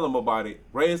 didn't tell him about it,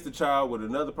 raised the child with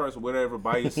another person, whatever,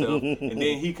 by yourself, and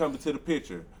then he comes into the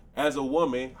picture. As a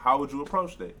woman, how would you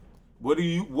approach that? What do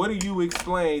you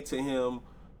explain to him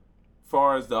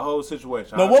far as the whole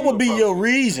situation? But How what do you would be approach your it?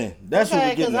 reason? That's what Okay,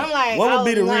 we're because getting I'm at. like, What I would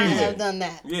be the would not reason? have done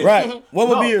that. Yeah. Right. What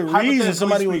would No, be a reason hypothetically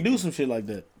somebody would speaking. do some shit like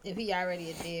that? If he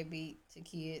already a deadbeat to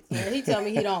kids, you know, he tell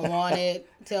me he don't want it.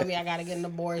 Tell me I gotta get an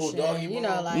abortion. doggy You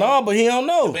know, bone. like No, but he don't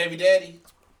know. baby daddy.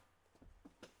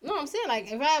 no, I'm saying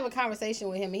like if I have a conversation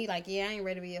with him, and he like, yeah, I ain't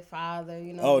ready to be a father.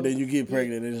 You know. Oh, then you get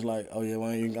pregnant and it's like, oh yeah, well,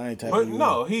 I ain't tapping But you.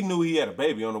 no, he knew he had a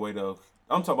baby on the way though.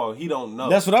 I'm talking about he don't know.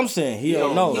 That's what I'm saying. He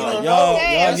don't know. He Like, don't y'all, know.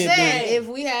 Okay, y'all I'm get saying this. if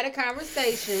we had a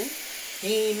conversation,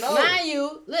 He ain't know. mind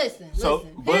you, listen. So,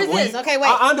 but Here's when this. you- Okay, wait.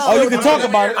 I understand no. Oh, you what can you're talk saying.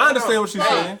 about it. I understand what she's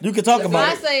saying. You can talk If about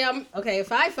I it. say I'm okay,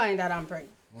 if I find out I'm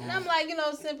pregnant, and I'm like, you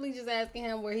know, simply just asking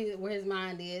him where his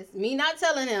mind is. Me not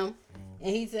telling him,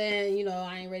 and he saying, you know,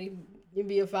 I ain't ready to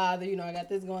be a father. You know, I got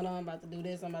this going on. I'm about to do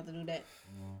this. I'm about to do that.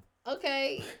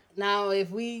 Okay, now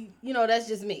if we, you know, that's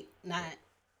just me. Not,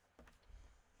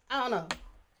 I don't know.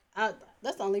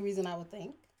 That's the only reason I would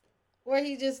think. Or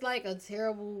he's just like a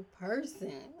terrible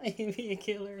person. Like he be a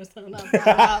killer or something. I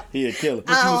found out. He a killer.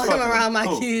 I don't want him fucking around my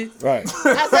with? kids. Right.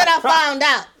 I said I found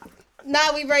out.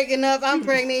 Now we breaking up. I'm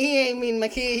pregnant. He ain't meeting my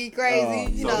kid. He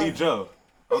crazy. You So know. he Joe.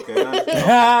 Okay, I understand.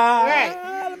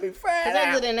 Right. Let me Because find other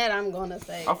out. than that, I'm gonna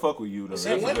say. I fuck with you though. See,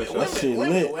 That's a women, good show. women, shit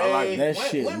women, lit. way- I like that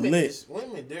shit women lit.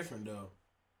 Women different though.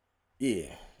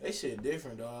 Yeah. They shit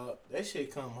different, dog. They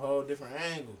shit come a whole different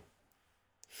angle.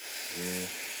 Yeah.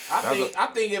 I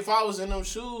think if I was in them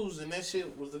shoes and that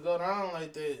shit was to go down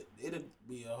like that, it'd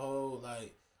be a whole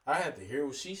like I had to hear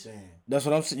what she's saying. That's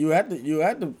what I'm saying. You have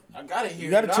to I gotta hear.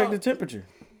 you gotta it check out. the temperature.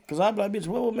 Cause I'd be like, bitch,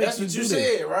 what would make That's you what do you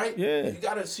this? said, right? Yeah. You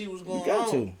gotta see what's going You got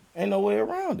on. to. Ain't no way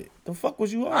around it. The fuck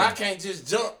was you on? I can't just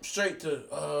jump straight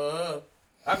to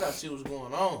I gotta see what's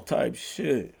going on. Type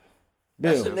shit.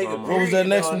 That's Bill, a nigga. what was that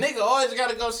next one? one? Nigga always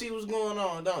gotta go see what's going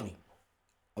on, don't he?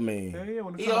 I mean, Yeah,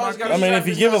 when it He comes always to got. my I mean, if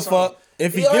he give a fuck,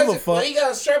 if he give a fuck, he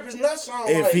gotta strap his nuts on.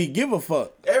 if like, he give a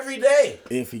fuck, every day.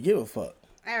 if he give a fuck,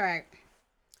 All right.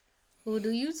 Who do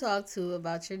you talk to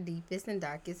about your deepest and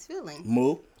darkest feelings?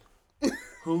 move.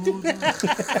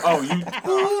 Oh,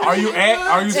 you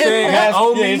are you saying that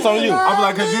on Yeah, me? it's on you. I'm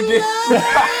like, cause you did.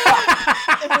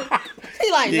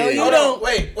 He like, no, Yeah. you Hold don't.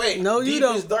 on, wait. No, you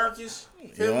Deepest, don't. darkest.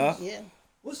 Yeah. Yeah.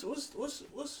 What's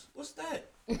that?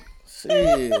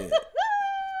 Shit.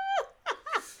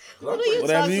 Who do you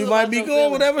Whatever talk you to might about be your going,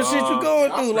 feelings? whatever shit you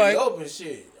going I'm through, pretty like open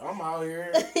shit. I'm out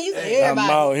here. He's Hey, I'm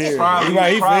everybody. out here. Probably- He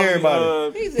right, he for probably,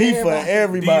 everybody. He's He for everybody.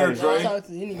 everybody. Dre. I'll talk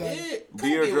to anybody. Yeah, Dear come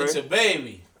get with Dre. your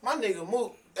baby. My nigga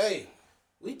Mook, hey,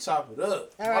 we top it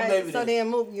up. All My right. baby So then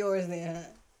Mook yours then, huh?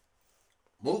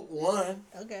 Mook won.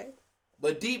 Okay.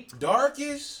 But deep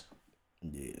darkest,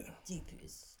 Yeah.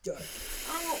 Deepest, darkest.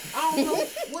 I don't know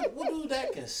what do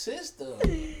that consist of.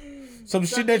 Some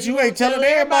shit that you ain't telling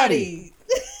everybody.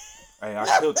 Hey, I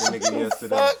killed the nigga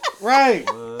yesterday. Right.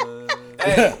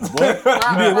 Hey, You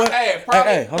did what? Hey,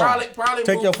 probably, Hey, hold on. probably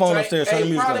Take Mook your phone Drake. upstairs, turn the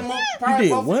music probably on. Mook, You probably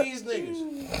did both what? of these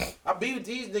niggas. I be with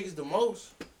these niggas the most.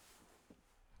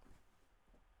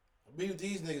 I be with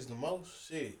these niggas the most.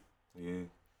 Shit. Yeah.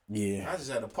 Yeah. I just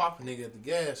had to pop a nigga at the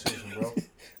gas station, bro.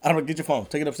 I don't know, get your phone.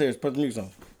 Take it upstairs. Put the music on.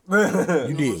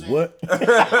 You did what?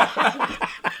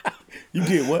 You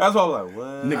did what? That's all I'm like,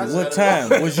 what? Nigga, what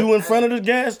time? Was you in front of the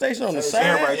gas station on the side?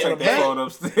 Everybody or take the their back? phone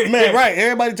upstairs. Man, right.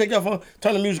 Everybody take your phone.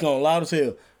 Turn the music on loud as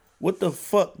hell. What the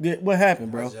fuck what happened,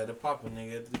 I bro? just had to pop a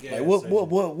nigga at the gas Like,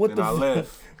 what Then the I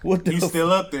left. What the He's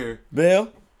still up there.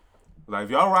 Bell? Like,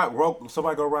 if y'all ride,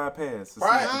 somebody go ride past.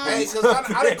 Right, hey, cause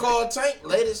I done called Tank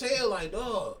late as hell, like,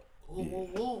 dog. Woo, woo,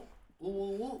 woo. Woo,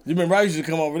 woo, woo. You remember I used to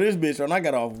come over this bitch when I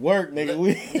got off work,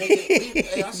 nigga.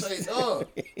 Hey, I say, dog.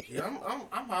 Yeah,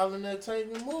 I'm hollering at Tank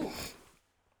and move.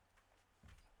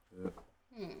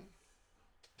 Yeah.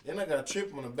 Then I got a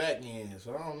trip on the back end,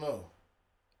 so I don't know.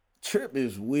 Trip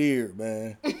is weird,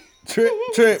 man.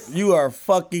 Trip, you are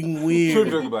fucking weird. Trip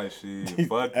drinking like shit.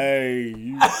 Fuck. Hey,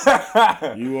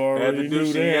 you already knew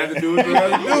You that. had to do what you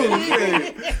had to do.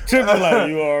 Shit. Trip is like,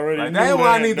 you already Like, knew that's that. what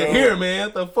I need dog. to hear,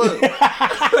 man. What the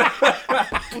fuck?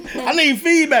 I need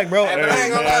feedback, bro. Hey, but I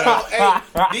ain't gonna lie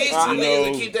though. Hey, these two You niggas know,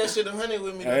 that keep that shit 100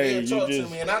 with me, hey, they you talk just-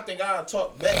 to me, and I think I'll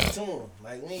talk back to them.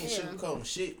 Like, we ain't sugarcoating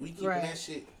shit. We keeping Right. that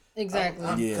shit.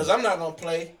 Exactly. Yeah. Cause I'm not gonna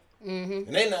play, and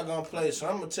they not gonna play. So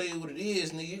I'm gonna tell you what it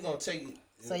is, nigga. You gonna take it.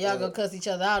 So y'all gonna cuss each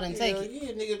other out and take it. Yeah,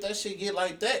 nigga, if that shit get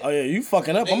like that. Oh yeah, you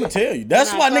fucking up. Nigga. I'm gonna tell you.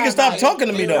 That's Nah, why fine, niggas stop nah, talking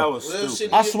to me That though. was Real stupid.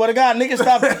 shit, I nigga. swear to God, niggas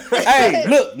stop. Hey,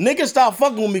 look, niggas stop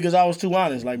fucking with me because I was too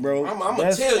honest. Like, bro, I'm gonna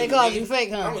that's- tell They you. called nigga. you fake,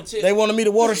 huh? I'ma tell they wanted me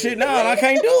to water shit down. I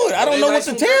can't do it. I don't They know like what to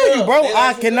some tell you, girls. bro. They like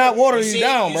I some cannot girls. water You you see-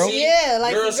 down, you bro. see Yeah,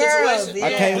 like girl some girls. situation. Yeah.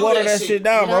 I can't Do water that shit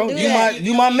down, You don't bro. do You that.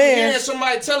 my man. Hearing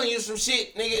somebody telling you some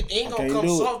shit, nigga, it ain't gonna can't come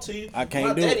do it. soft to you. I can't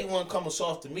My do it. daddy wasn't coming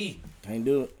soft to me. Can't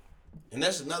do it. And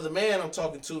that's another man I'm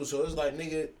talking to, so it's like,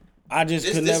 nigga, I just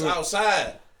could this never.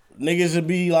 outside. Niggas would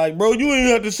be like, bro, you ain't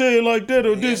have to say it like that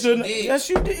or this you and that. did. Yes,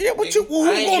 you did. Yeah, what you? Who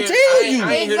I ain't gonna hear- tell I ain't you? hear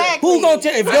that. Exactly. Who gonna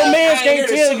tell? If your I man ain't can't hear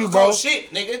the tell you, bro. sugarcoat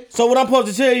shit, nigga. So what I'm supposed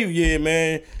to tell you? Yeah,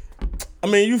 man. I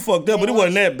mean, you fucked up, but it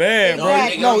wasn't that bad, bro.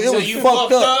 Exactly. No, it So was you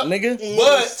fucked up, fucked up, nigga. Yeah,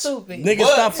 But- stupid. Niggas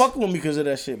But- stop fucking with me because of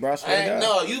that shit, bro. I swear to God.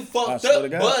 No, you I fucked swear to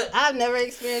up, God. but I've never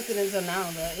experienced it until now,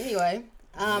 but anyway.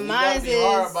 you gotta Mine be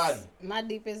hard about is it. my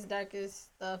deepest, darkest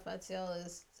stuff. I tell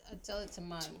it to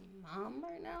my mom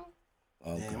right now.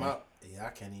 Okay. Damn, I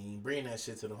can't even bring that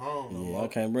shit to the home no Yeah, more. I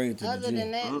can't bring it to the Other than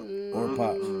gym. that, Or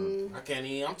pops. I can't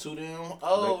even. I'm too damn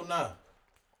old now.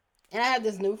 and I have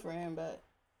this new friend, but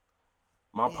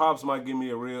My pops might give me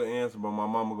a real answer, but my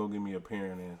mama gonna give me a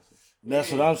parent answer.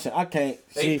 That's what I'm saying. I can't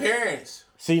They see. parents.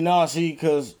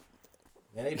 Cause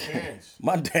Yeah, they parents.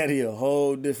 my daddy a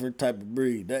whole different type of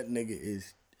breed. That nigga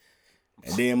is.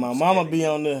 And then my mama be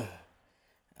on the.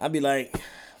 I be like,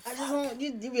 I just want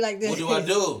you be like this. What do I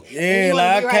do? yeah, You wanna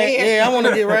like be I right can't. here. Yeah, I want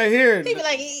to get right here. He be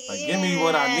like, Like, give me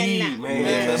what I need, man.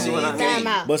 Yeah, Give me what I see, need.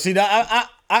 out. But see, that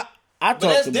I But talk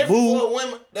that's to different Boo, for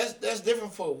women. That's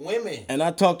different for women. and I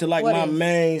talk to like What my is?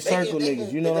 main They circle can-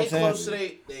 niggas. You know what I'm they close to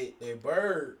saying? they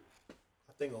bird.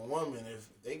 I think a woman, if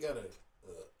they got a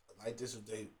like this, if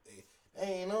they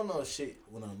ain't on no shit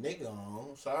with a nigga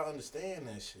on, so I understand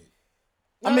that shit.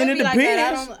 I mean, No, it be like that. I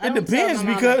depends. don't It tell depends my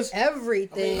mama because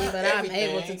everything, not but I'm able to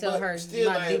everything, tell but her still,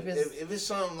 my like, deepest. if it's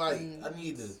something like I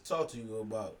need to talk to you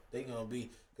about, they gonna be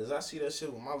because I see that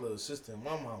shit with my little sister and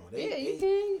my mama. Yeah, you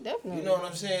can definitely. You know what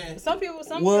I'm saying? Some people,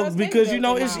 some well, girls because can you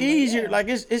know go it's through mom, but easier. yeah. Like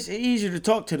it's easier to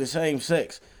talk to the same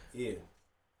sex, Yeah.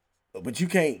 but you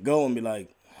can't go and be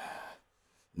like,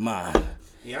 "Ma,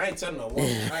 Yeah, I ain't telling no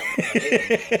woman.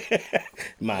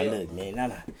 ma, look, man, nah.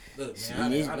 Look, See, man,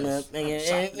 this I motherfucker,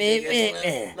 shot the nigga,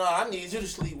 man. No, I need you to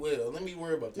sleep well. Let me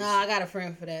worry about this. No, I got a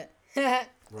friend for that. I-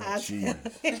 Jeez. no,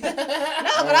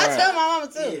 but I tell my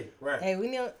mama too. Yeah, right. Hey, we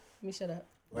need. Let me shut up.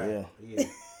 Right. Yeah.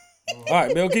 All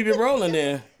right, Bill, keep it rolling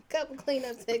then. Couple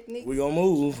cleanup techniques. We gonna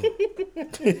move.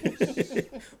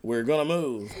 We're gonna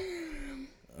move.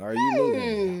 Are you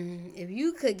moving? If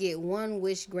you could get one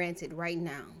wish granted right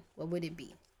now, what would it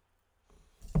be?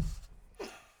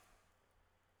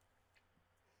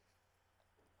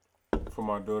 For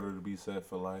my daughter to be set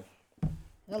for life. I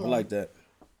Hello. like that.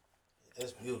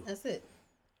 That's beautiful. That's it.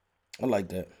 I like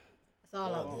that. That's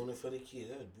all I I'm want. doing it for the kid.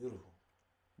 That's beautiful.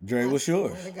 Dre, what's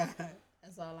yours? Swear to God.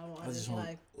 That's all I want in this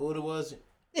life. What it was?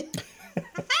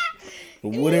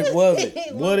 What it was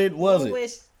it? What it was One it?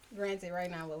 wish granted right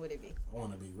now, what would it be? I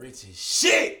want to be rich as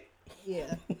shit.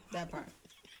 Yeah, that part.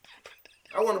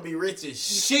 I want to be rich as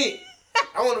shit.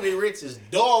 I want to be rich as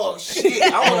dog shit.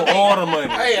 I want to All the money.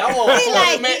 Hey, I want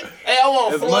Floyd May. Hey, I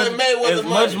want Floyd Mayweather as money.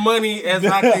 much money as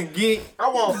I can get. I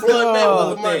want Floyd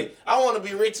Mayweather Oh, money. I want to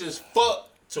be rich as fuck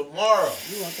tomorrow.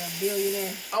 You want that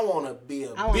billionaire? I want to be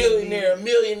a I wanna billionaire, be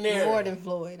millionaire. More than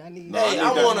Floyd. I need Hey,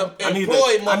 I that. want to I need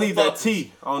employ that. I need that motherfuckers.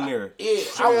 T on there. Yeah,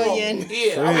 I want. Trillion.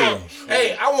 Yeah, I want.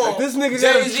 Hey, I want. This nigga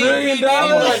got $1 Jay-Z, trillion P. Diddy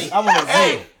money. I want a Z.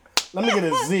 Hey, Let me get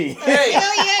a Z. hey,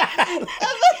 Billion.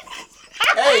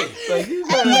 Hey, Like, you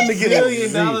got Let me get a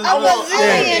Z. I want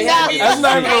 $1 That's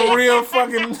not even a real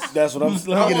fucking. That's what I'm. Let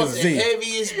me I get a want the Z.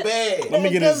 heaviest bag. Let me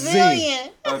get a Z.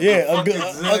 Gazillion. Yeah, a good.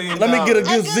 Zillion Let me get a good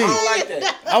I Z. don't like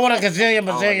that. I want a gazillion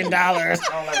bazillion dollars.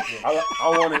 I don't like that. I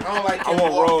want it. I don't like I that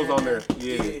want walk Rose in on there. there.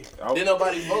 Yeah. Did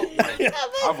nobody vote?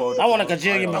 I voted. I want a for-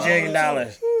 gazillion bazillion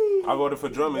dollars. I voted for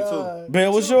Drummond too.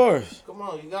 Bill, what's yours? Come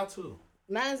on, you got to.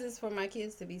 Mine's is for my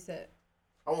kids to be set.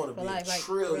 I want to For be life, a like,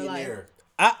 trillionaire.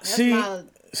 I see. my-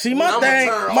 See my I'm gonna thing.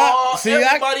 turn My see.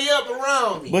 everybody up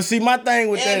around me. But see my thing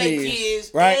with and that they is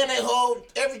kids, right. and they hold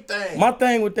everything. My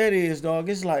thing with that is, dog,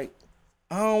 it's like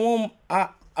I don't want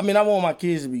I mean I want my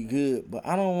kids to be good, but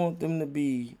I don't want them to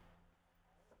be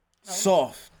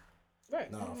soft. Right.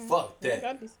 Nah, fuck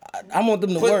that. I want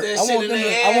them to Put work. that I shit want in them to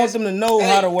their I want ass. them to know Hey.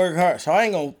 how to work hard. So I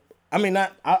ain't gonna I mean I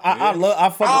fuck I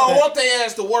don't with want their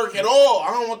ass to work at all.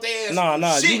 I don't want their ass Nah, to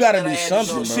nah, do shit you gotta that do I had to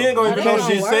something, do. bro. She ain't gonna even That know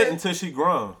don't she's work. set until she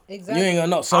grown. that. Exactly. You ain't gonna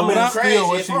know. So I'm when in I, the field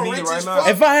what If she I'm need rich right as now. fuck,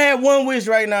 if I had one wish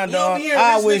right now, you don't dog, be hearing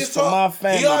I this wish nigga for talk. my Do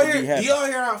family y'all to hear? be happy. Do y'all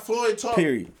hear how Floyd talk?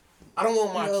 Period. I don't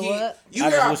want my You know kids. what? You I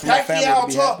hear just how wish my family Pacquiao to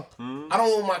be talk? happy. I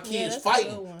don't want my Yeah, kids that's a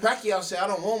fighting. good one. Pacquiao said, I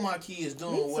don't want my kids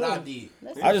doing what I did.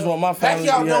 I just want my family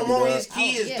to Pacquiao be don't happy, want dog. his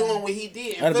kids yeah. doing what he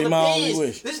did. In That'd be my only Philippines,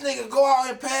 wish. this nigga go out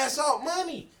and pass out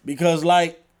money. Because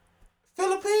like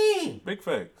Philippines. Big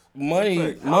facts. money,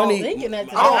 Big facts. money. Thinking that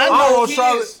today. I don't know want kids.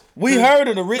 Charlotte. We heard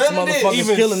of the rich None of this. motherfuckers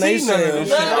Even killing see none of themselves.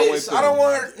 this. None I of went this. through. I don't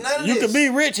want none of You this. could be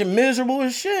rich and miserable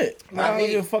as shit. I Not don't me.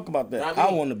 give a fuck about that. Not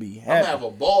I me. want to be I'm gonna have happy.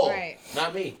 a ball. Right.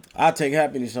 Not me. I take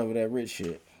happiness over that rich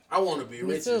shit. I want to be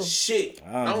rich too. as shit.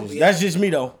 That's just me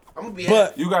though. I'm gonna be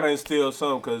But happy. You gotta instill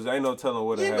some, cause ain't no telling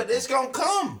what Yeah, happen. but it's gonna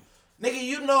come, nigga.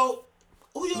 You know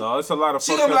who you. No, it's a lot of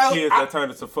She fucked gonna up be like, kids that turn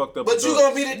into fucked up But adults. you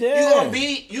gonna be the,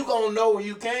 Yeah. you gonna know where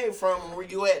you came from and where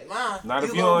you at now. Not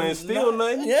if you gonna don't instill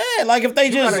nothing. yeah, like if they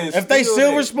just gotta if they instill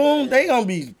silver that. spoon, they gonna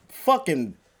be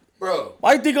fucking. Bro,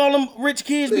 Why you think all them rich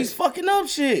kids be Listen. fucking up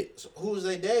shit? so who's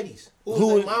their daddies? Who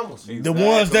Who's is- their mamas? The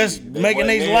ones that's They making wasn't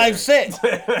their there. life set.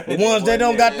 The ones that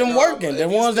don't got them Man, working. if The you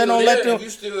ones that still don't let there- them. If you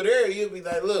still there, you'll be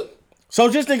like, look. So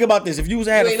just think about this: if you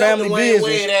had You a ain't family no Dwayne Wade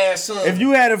business, ass son. if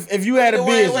you had a Dwayne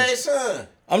business, Wade son.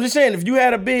 I'm just saying, if you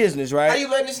had a business, How right? you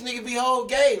letting this nigga be whole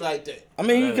gay like that? I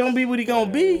mean, he gonna be what he gonna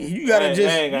be. You gotta Ain't- just,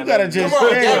 ain't got you gotta nothing to do just. Come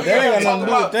on, Yeah, that ain't Gabrielle got talking nothing to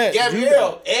do with about that. You-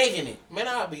 Gabrielle egging it. Man,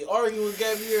 I'll be arguing with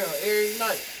Gabrielle every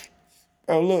night.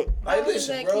 Bro, look, Like, How old is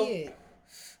listen, that bro. kid?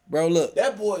 bro, look.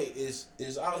 That boy is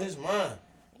out his mind.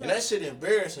 And that shit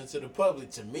embarrassing to the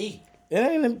public, to me. It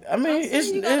ain't. I mean,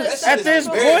 saying you gotta it's set at this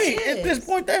the point. standards. At this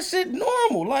point, that shit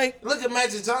normal. Like Look at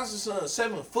Magic Johnson's son,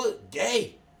 7 foot,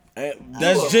 gay.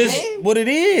 that's a just man? what it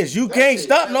is. You That's can't it.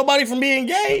 stop nobody from being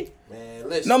gay. Man,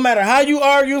 listen. No matter how you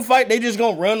argue and fight, they just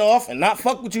gonna run off and not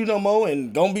fuck with you no more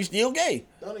and gonna be still gay.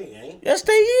 No, they ain't. Yes,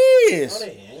 they No, is.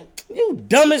 they ain't. You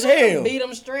dumb as hell. Beat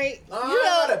him straight. Nah, You I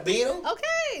know, gotta beat him.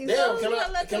 okay. Damn, so can you I-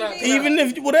 gotta let can them I- be. Even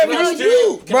if whatever Can I you steer do,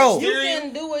 you? Can I bro, steer you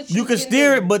can do what you can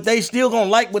steer do. it, but they still gonna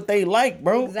like what they like,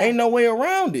 bro. Exactly. Ain't no way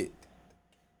around it.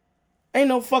 Ain't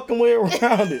no fucking way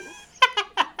around it.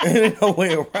 Ain't no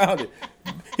way around it.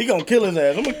 He gonna kill his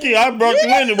ass. I'm gonna kill. I brought you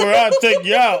anywhere. I'll take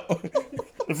you out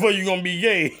before you gonna be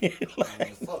gay. Man,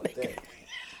 fuck that.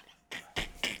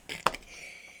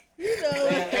 You know,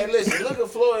 Man, hey, listen, look at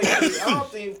Floyd. I don't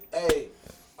think, hey,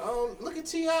 look at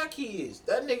T.I. kids.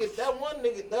 That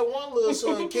one little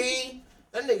son, King,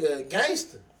 that nigga a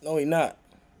gangster. No, he not.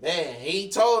 Man, he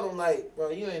told him, like, bro,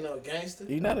 you ain't no gangster.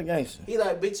 He not a gangster. He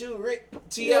like, bitch, you rich.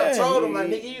 T.I. Yeah, told him, like,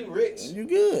 nigga, you rich. You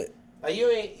good? Like,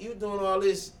 you doing all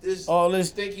this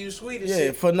think you sweet and Yeah,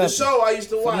 shit. for nothing. The show I used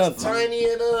to watch, nothing. Tiny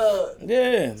and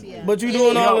Yeah, but you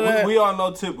doing all of that. We all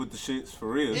know Tip with the shits for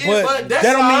real. Yeah, But that's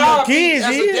that don't mean how your I be kids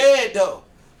as is. a dad though.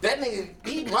 That nigga,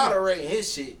 he moderating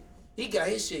his shit. He got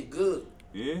his shit good.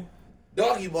 Yeah,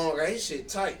 Doggy Bone got his shit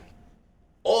tight.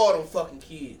 All them fucking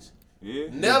kids. yeah.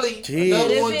 Nelly, Kids.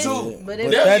 another one But if too. it- but if-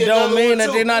 But that don't another mean one, that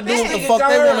too. they're not This doing what the nigga fuck got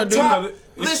they her wanna on do. top.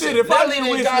 It's Listen, shit, if I Nelly get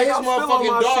done rich, got nigga, his I'm still on my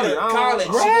motherfucking daughter shit. I don't- college.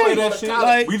 I'm She Right. going that to shit. college.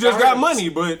 Like- We just got money,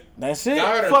 but That's it.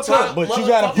 Got her Fuck top up. But you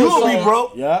gotta motherfucking put you gonna be song.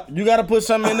 broke. Yeah, you gotta put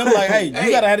something in them. Like, hey, you Hey.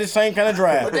 gotta have this same kind of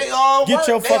drive. But they all Get work.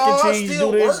 your They all fucking cheese.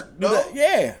 still Do this. work, Do that. though.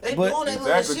 Yeah, They but doing that Exactly,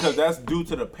 little because shit. that's due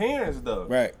to the parents, though.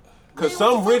 right. Because Man,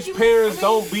 what some the rich fuck you parents mean?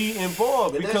 don't be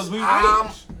involved But because we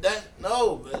that's- rich.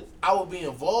 but I would be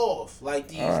involved like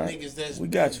these All right. niggas that's We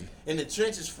got you. in the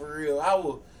trenches for real. I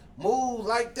will move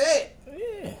like that,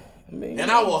 Yeah, I mean,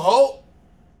 and I will hope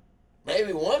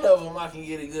maybe one of them I can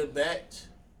get a good batch,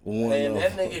 one and of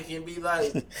that them. nigga can be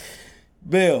like,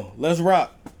 Bill, let's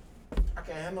rock. I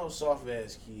can't have no soft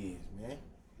ass kids,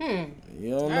 man.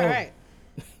 You don't all know. right.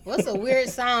 What's a weird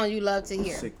sound you love to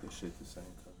hear? Sick this shit the same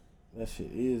color. That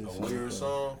shit is A weird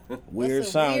song. Weird What's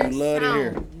a sound. weird You love to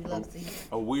hear. sound you love to hear?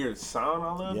 A weird sound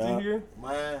I love Yeah. to hear.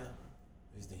 Mine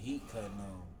is the heat cutting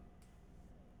on.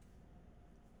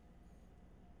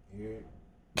 Hear it?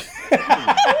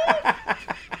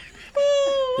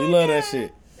 You love that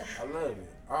shit. I love it.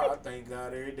 I thank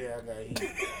God every day I got heat.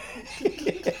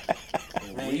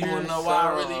 Man, you wanna know why I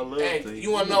really? Hey,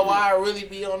 you wanna know why I really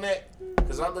be on that?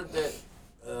 Cause I looked at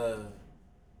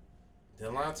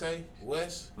Delonte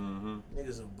West. Mm-hmm.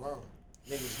 Niggas a bum.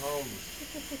 Niggas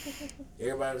homeless.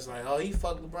 Everybody was like, "Oh, he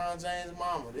fucked LeBron James'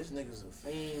 mama." This nigga's a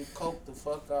fiend, coked the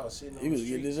fuck out, sitting on He the was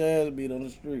street. getting his ass beat on the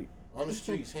street. On the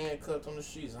streets, handcuffed on the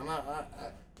streets. And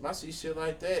when I see shit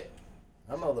like that,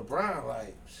 I know LeBron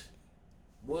like,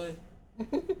 boy,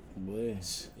 Boy.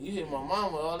 you hit my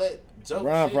mama, all that joke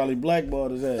Ron shit. probably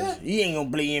blackballed his ass. He ain't gonna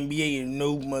play NBA and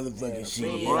no motherfucking Man, shit.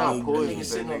 man, LeBron nigga poisoned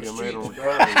sitting that on the nigga, made him streets,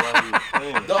 retarded while he was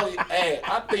playing. Dog, hey,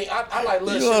 I think I like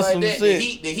little You shit on like some that.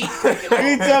 shit. The heat clicking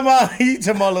He on.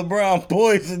 talking about LeBron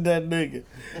poisoned that nigga.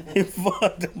 He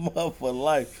fucked him up for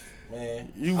life.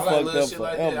 Man, You I like fucked little up shit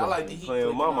like that. I forever. like the heat Playing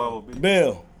with clicking my on. mama, bitch.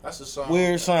 Bill, That's a song.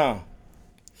 weird sound.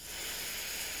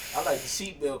 I like the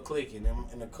seatbelt clicking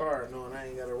in the car, knowing I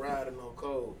ain't got to ride in no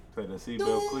cold. Play the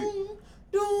seatbelt click.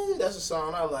 Doom. That's a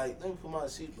song I like. Let me put my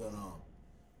seatbelt on.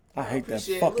 I hate that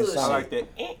appreciate fucking little I sound. like that.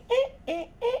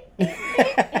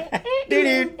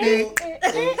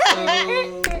 I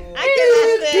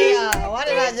cannot say, why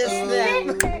did I just snap?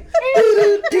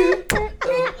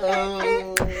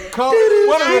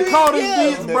 One of the coldest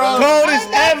beats, bro. Coldest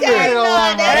ever. Stupid.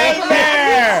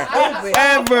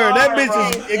 Ever. That bitch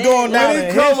is going down When in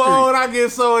it come history. on, I get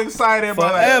so excited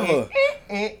about Forever.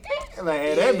 Like,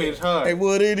 hey, that bitch hard. Hey,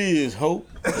 what it is, Hope?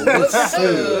 What's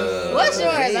yours?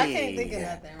 I can't think of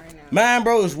nothing right now. Mine,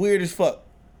 bro, is weird as fuck.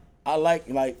 I like,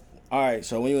 all right,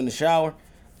 so when you in the shower,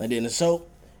 like in the soap,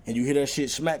 and you hear that shit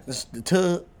smack the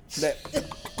tub, that.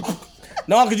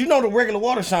 No, because you know the regular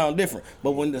water sound different.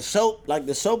 But when the soap, like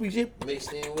the soapy shit,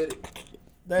 Mixed in with it.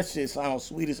 that shit sounds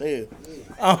sweet as hell.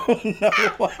 I don't know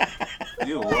why.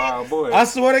 You a wild boy. I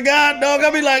swear to God, dog,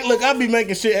 I be like, look, I be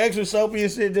making shit extra soapy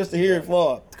and shit just to hear it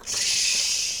fall.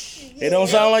 It don't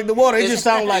sound like the water. It just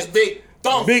sound like it's big.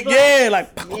 Thump. big, yeah,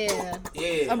 like. Yeah.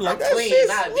 Yeah, I'm like, that clean. shit's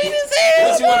Nah, sweet bitch. as hell.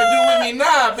 What you want to do with me?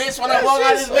 Nah, bitch. When I walk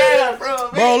out this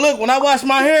bathroom, Bro, look, when I wash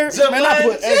my hair, man, I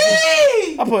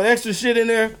I put extra shit in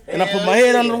there, and I put my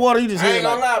head under the water. You just I hear ain't it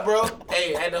gonna like, lie, bro.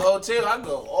 Hey, at the hotel, I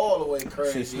go all the way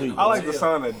crazy. Shit sweet. I like the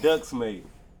sound that ducks make.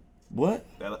 what?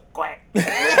 That like, quack.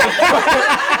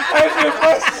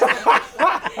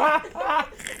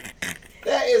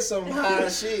 That is some high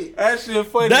shit. That shit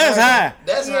funny. That's high.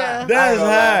 That's high. That is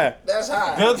high. That's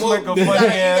high. Ducks Mook, make a you funny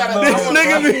gotta- ass you This gotta-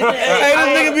 nigga be, hey, this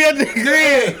nigga be at the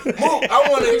crib. Mook, I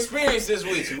want to experience this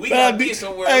with you. We gotta be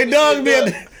somewhere. Hey, we dog can be at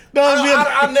do the, it. dog be at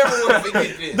I never want to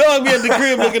forget this. dog be at the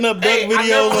crib looking up duck Hey, I never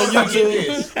videos on wanna forget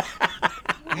YouTube. this.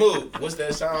 Mook, what's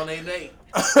that sound they make?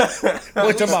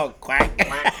 What you about? Quack.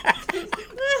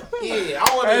 Yeah,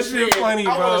 I want to That shit experience. funny,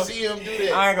 I bro. want to see him do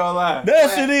that. I ain't gonna lie.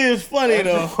 That shit is funny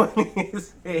though. Funny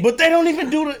as hell. But they don't even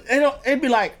do the. They don't. It be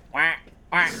like quack,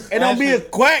 quack. It don't be a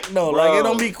quack though. Like it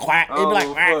don't be quack. It be like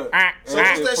quack, quack, So what's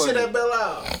quack. that shit funny. at Belle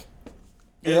Isle?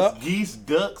 Yeah. It's geese,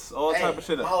 ducks, all type of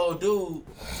shit. My old dude,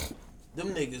 them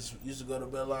niggas used to go to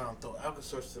Belle Isle and throw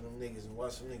Alka-Seltzer to them niggas and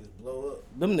watch them niggas blow up.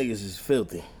 Them niggas is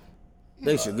filthy.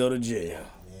 They should go to jail.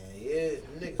 Yeah,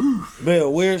 them niggas.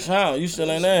 Bill, weird sound. You still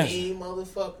ain't asked. Mean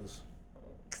motherfuckers.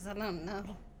 Cause I don't know.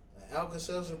 Like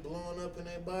Alka-Seltzer blowing up in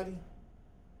their body.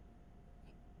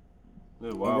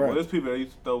 It's wild. Right. Well, there's people that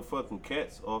used to throw fucking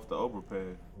cats off the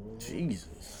overpass.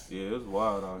 Jesus. Yeah, it's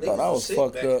wild out Thought here. I Niggas was sick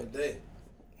fucked back up. in the day.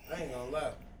 I ain't gonna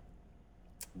lie.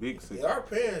 Big sick. Yeah, our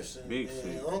parents and, Big and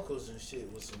sick. uncles and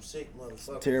shit was some sick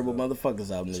motherfuckers. Terrible though.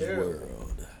 motherfuckers out in this Terrible.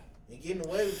 world. And getting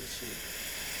away with the shit.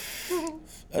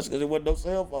 That's because there wasn't no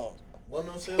cell phones.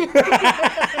 Wasn't no cell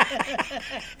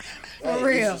For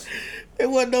real. There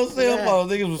wasn't no cell Yeah.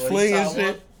 phones. Niggas was flinging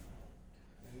shit.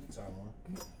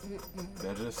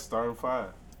 That just starting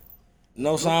fire.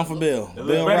 No sound for Bill. It Bill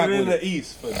look rock better than with it. the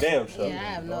East for damn sure. Yeah, I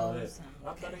have no.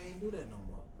 I thought they ain't do that no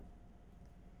more.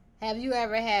 Have you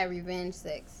ever had revenge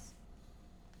sex?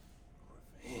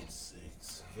 Man,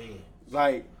 six.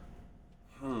 Like,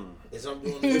 Is I'm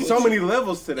doing there's this so with many you?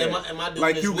 levels to that. Am I doing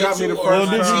like this you with got me the you, or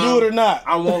first Well, did time. you do it or not?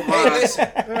 I want Hey, my listen.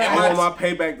 I want my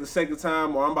payback the second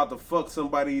time, or I'm about to fuck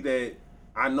somebody that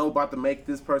I know about to make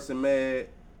this person mad.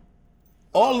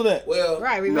 All of that. Well,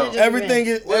 Right, No. revenge. is Everything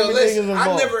revenge. is Well, everything listen, is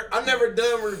involved. I never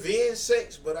done revenge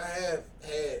sex, but I have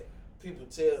had people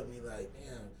tell me like,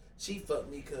 damn, she fucked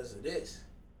me because of this,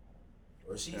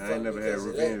 or she I fucked ain't me never had because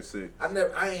of revenge that.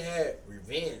 sex. I ain't had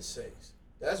revenge sex.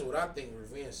 That's what I think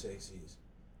revenge sex is.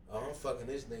 Oh, I'm fucking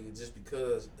this nigga just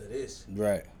because of this.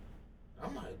 Right.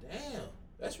 I'm like, damn,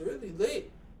 that's really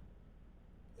lit.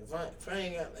 If I'm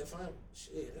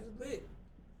shit, that's lit.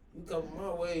 You come my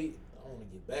way, I want to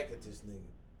get back at this nigga.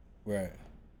 Right.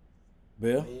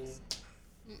 Bill?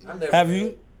 I never Have had.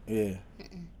 you? Yeah.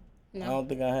 No. I don't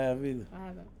think I have either. I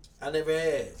haven't. I never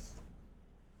had.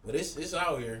 But it's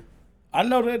out here. I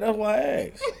know that. That's why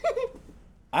I asked.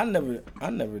 I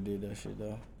never did that shit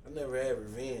though. I never had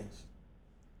revenge.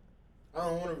 I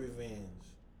don't want a revenge.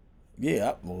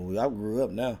 Yeah, I grew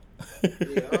up now. Yeah,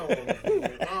 I don't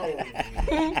want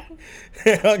revenge.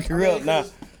 I grew up now.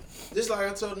 Just like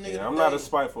I told the nigga. Yeah, I'm not a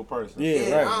spiteful person. Yeah,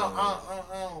 Yeah, right. I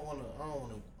don't wanna.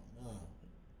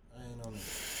 I ain't on it.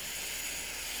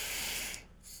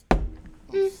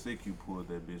 I'm sick you pulled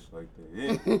that bitch like that.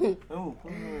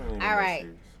 Yeah. All right.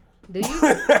 Do you?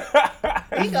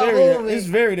 It's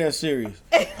very that serious.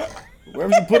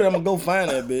 Wherever you put it, I'm gonna go find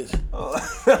that bitch.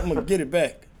 I'm gonna get it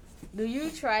back. Do you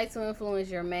try to influence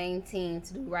your main team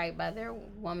to do right by their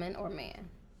woman or man?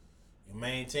 Your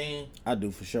main team. I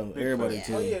do for sure. Everybody Yeah.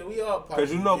 tell Oh you. yeah, we all.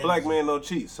 Because you know black men don't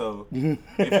cheat, so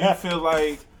if you feel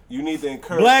like you need to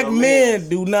encourage Black your men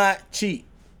do not cheat.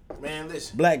 Man,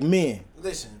 listen. Black men,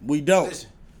 Listen. we don't. Listen.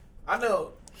 I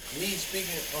know. Me speaking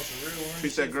on some real women.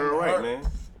 treat shit that girl from the right, heart,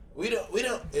 man. We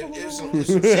don't.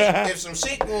 If some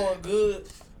shit going good,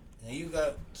 and you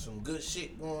got some good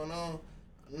shit going on,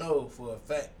 I know for a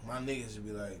fact my niggas would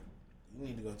be like, you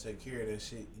need to go take care of that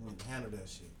shit. You need to handle that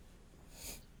shit.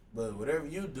 But whatever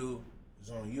you do is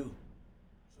on you.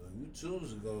 So if you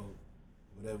choose to go,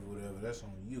 whatever, that's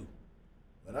on you.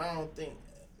 But I don't think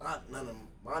none of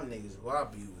my niggas who I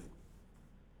be with.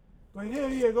 Like, hell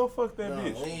yeah, go fuck that No,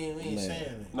 bitch. we ain't saying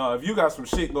that. No, if you got some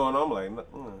shit going on, I'm like,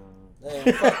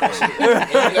 Man, fuck that shit.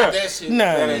 And you got that shit. Nah,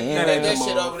 that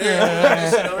shit over there. You got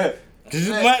that shit over there. Cause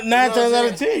You know nine what times I'm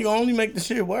out of saying? 10, you only make the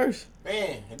shit worse.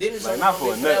 Man, and then it's Like, like, not for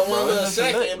a nut, that bro. one little It's just a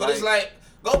second, nut, but it's like-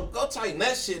 like, go tighten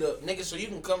that shit up, nigga, so you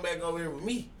can come back over here with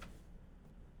me.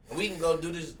 And we can go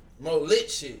do this more lit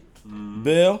shit.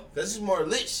 Bill, Cause it's more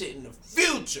lit shit in the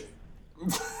future.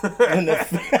 and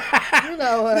You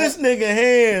know what? this nigga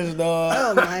hands, dog.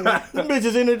 Oh my god. This bitch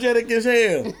is energetic as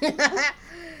hell.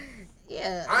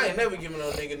 Yeah. I ain't never giving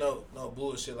no nigga no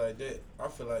bullshit like that. I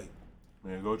feel like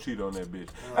man, go cheat on that bitch.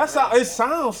 That's how it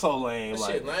sounds so lame. that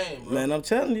Like, shit lame, bro. Man, I'm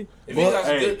telling you. If you, got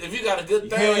some hey, good, if you got a good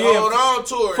thing, hell yeah, hold on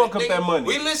to it. fuck up nigga. that money.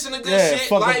 We listen to good Yeah, shit.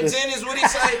 fuck up Like this- Dennis, what he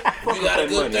say? You got a that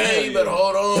good money, thing, you hell better yeah.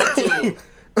 hold on to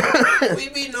it. We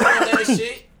be knowing that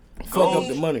shit. Fuck up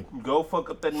the money. go fuck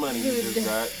up that money you just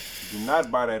got. Do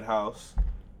not buy that house.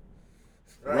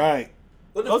 Right.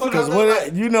 What the fuck I Because look what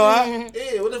like? you know, I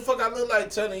Yeah, what the fuck I look like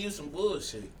telling you some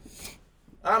bullshit?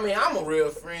 I mean, I'm a real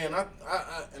friend. I'm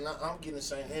getting the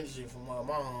same energy from my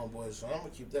homeboys, so I'm gonna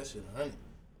keep that shit 100.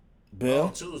 I Bill.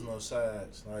 don't choose no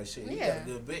sides. Like shit, you got Yeah. a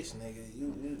good bitch, nigga.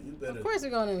 You better. Of course we're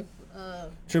gonna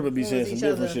Triple be saying some each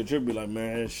different other. shit. Triple be like,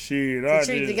 man, shit, I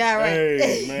treat just, the guy right.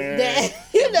 Hey, man. That-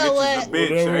 you know what? Bitch,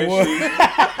 Whatever ain't one.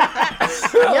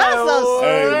 she? Y'all so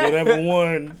Hey,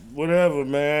 smart. whatever,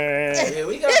 man. Yeah,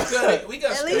 we got to cut it. We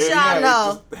got At to least Yeah, y'all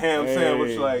know. just ham Hey.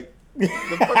 sandwich like. The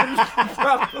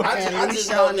fuck is I just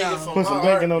know y'all know. niggas from Put some my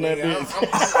bacon heart, on that nigga.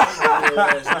 bitch. I'm a real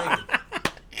ass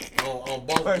nigga. On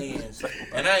both ends.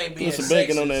 And I ain't being Put some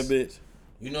bacon sexist. on that bitch.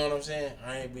 You know what I'm saying?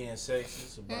 I ain't being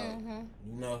sexist about,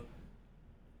 you know.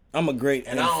 I'm a great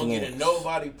And I don't get in influence.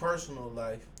 nobody personal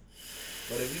life.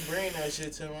 But if you bring that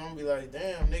shit to me, I'm gonna be like,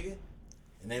 damn, nigga.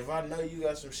 And if I know you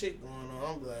got some shit going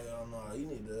on, I'm be like, oh no, you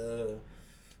need to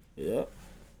Yep.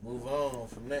 move on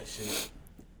from that shit.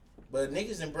 But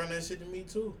niggas done bring that shit to me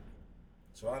too.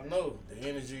 So I know the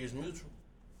energy is mutual.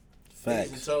 Niggas done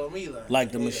Facts. told me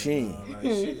Like the yeah, machine. nah, like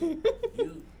shit.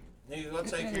 You nigga go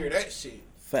take care of that shit.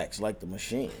 Facts like the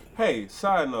machine. Hey,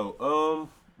 side note,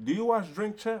 do you watch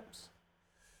Drink Champs?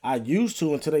 I used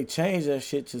to until they changed that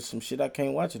shit to some shit I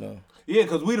can't watch it on. Yeah,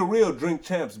 cause we the real Drink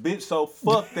Champs, bitch. So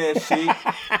fuck that shit.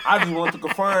 I just want to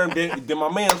confirm that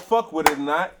my man's fuck with it or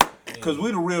not. Cause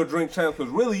we the real Drink Champs. Cause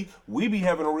really, we be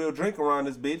having a real drink around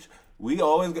this bitch. We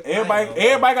always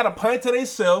everybody got a pint to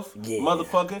themselves, Yeah.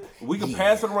 motherfucker. We can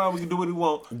pass it around. We can do what we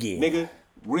want, Yeah. nigga.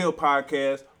 Real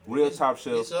podcast, real top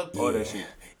shelf, it's up all there. that shit.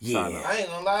 Yeah. Sign up. I ain't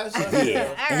gonna lie, son.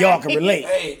 Yeah. And y'all can relate.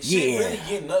 Hey, shit Yeah. really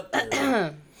getting up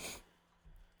there.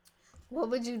 What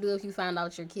would you do if you found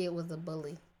out your kid was a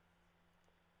bully?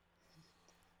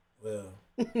 Well,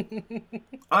 I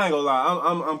ain't gonna lie.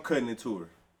 I'm cutting it to her.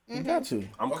 You got to.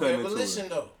 I'm okay, cutting it but to listen her.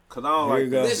 though. Cause I don't Here like you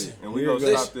go. this Listen. shit. And we Here gonna you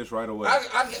go. stop this right away.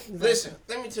 Listen,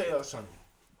 let me tell y'all something.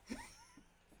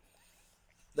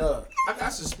 I got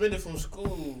suspended from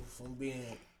school from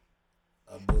being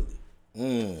a bully. My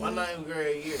 9th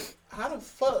grade year. How the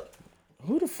fuck?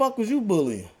 Who the fuck was you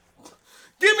bullying?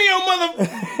 Give me your mother,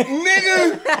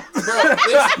 nigga. Bro,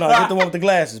 listen. No, get the one with the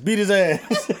glasses. Beat his ass.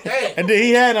 Hey. And then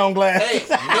he had on glasses.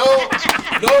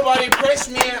 Hey, nobody pressed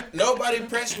me. Nobody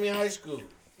pressed me in high school.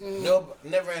 No,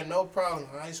 never had no problem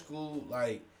in high school.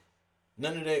 Like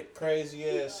none of that crazy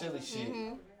ass silly shit.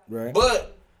 Right.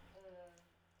 But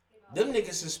them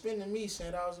niggas suspended me,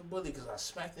 saying I was a bully because I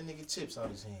smacked the nigga chips out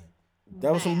his hand.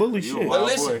 That was some bully shit. But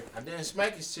listen, I didn't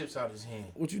smack his chips out his hand.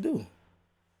 What you do?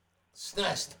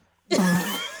 Snatched him.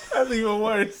 That's even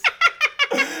worse.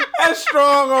 That's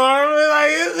strong arm. Like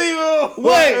it's even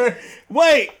worse.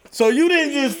 Wait. So you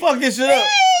didn't just fuck this shit up.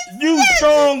 You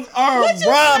strong arm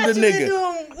robbed the nigga.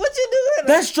 What you doing?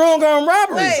 That's strong arm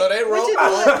robbery. Wait, So they what you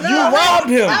robbed doing? You robbed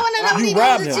him. I want to know what You he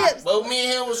robbed did him. with the chips. But me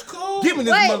and him was cool. Give me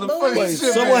this Wait, but motherfucking wait,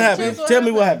 shit. So what happened? What Tell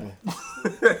me what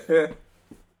happened.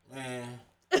 Man.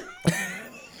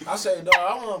 I said, dog,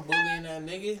 I wasn't bullying that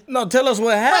nigga. No, tell us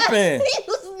what happened. He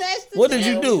was nasty. What did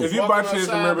you do? If you by chance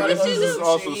remember, this is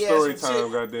also Shit, story he had some time,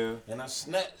 shit. goddamn. And I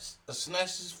snatched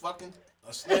his.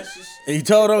 He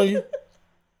told on you?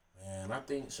 Man, I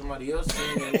think somebody else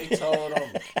seen it and they told on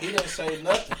me. He didn't say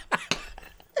nothing.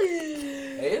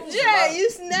 Hey, it was Jay, you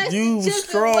snatched You the chips.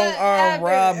 strong and what arm happened?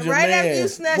 robbed your Right man. after you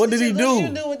snatched What the did he chips, do? What did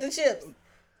you do with the chips?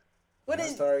 What I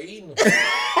did started eating them.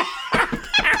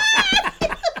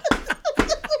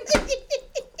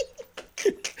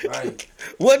 Like,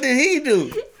 What did he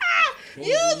do?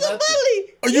 you was a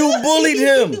bully. You bullied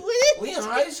him. we in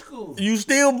high school. You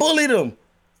still bullied him.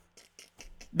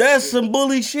 That's some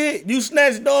bully shit. You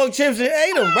snatched dog chips and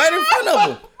ate them right in front of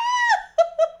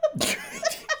him.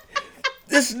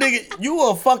 This nigga, you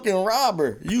a fucking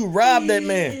robber. You robbed that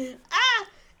man.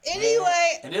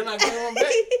 Anyway, And then I gave him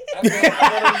back. I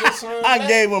let him get some I back.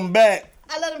 gave him back.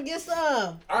 I let him get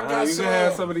some. I got You some. can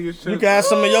have some of these shit. You can have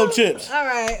some of your chips. All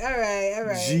right.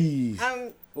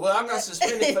 Jeez. Well, I got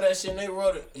suspended for that shit and they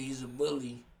wrote it. He's a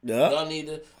bully. Yeah. Y'all need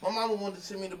to. My mama wanted to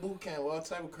send me to boot camp, all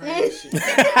type of crazy shit. Like,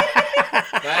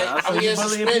 I'm getting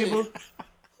suspended. Man,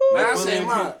 I said,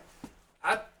 Ma,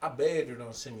 I begged her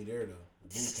don't send me there though.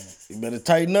 Boot camp. You better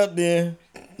tighten up then.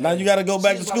 Now you gotta go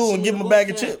back to school and give him a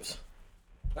bag of chips.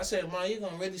 I said, Ma, you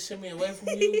gonna really send me away from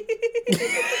you?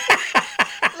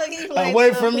 Look, he playing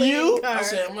Away some from playing you? card. I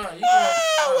said, Ma,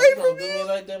 you gonna do me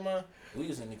like that, Ma? We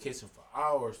was in the kitchen for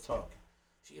hours talking.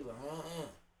 She was like,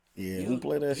 Yeah, we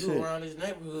play that you shit. around this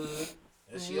neighborhood.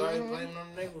 And she already blaming on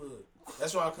the neighborhood.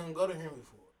 That's why I couldn't go to him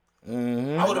before.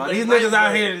 Mm-hmm. I would've been These ninth niggas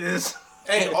out grade. here is.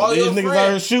 Hey, all These your niggas friends, out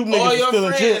here shooting all niggas your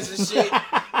stealing friends chips. and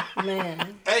shit.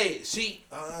 Man. Hey, she.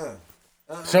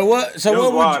 So what? It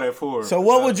was wild at 4. So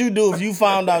what would you do if you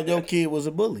found out your kid was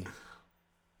a bully?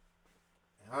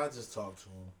 I just talk to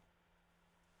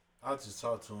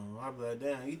him. I be like,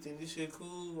 damn, you think this shit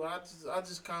cool? I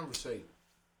just conversate.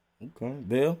 Okay,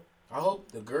 Bill. I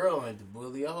hope the girl ain't the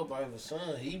bully. I hope I have a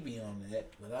son. He be on that.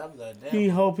 But I be like, damn. He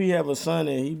hope he have a son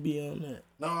and he be on that.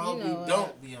 No, I hope You he know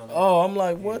don't be on that. Oh, I'm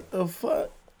like, what the fuck?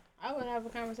 I would have a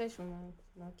conversation with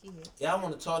my kid. Yeah, I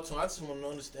want to talk to him. I just want to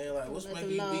understand, like, what's Let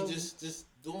making them you know. be just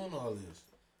doing all this?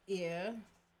 Yeah.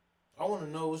 I want to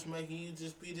know what's making you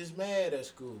just be this mad at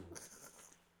school.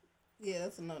 Yeah,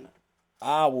 that's a no-no.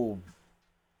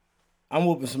 I'm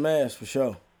whooping some ass for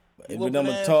sure. But if whooping I'm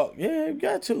gonna ass? talk, yeah, you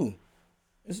got to.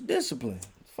 It's discipline.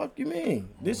 Fuck you mean?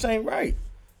 This ain't right.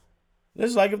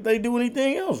 This is like if they do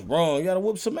anything else wrong, you gotta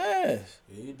whoop some ass.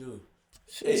 Yeah, you do.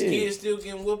 Shit. Is kids still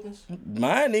getting whoopings?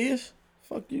 Mine is.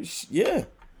 Fuck you. Yeah.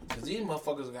 Because these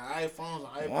motherfuckers got iPhones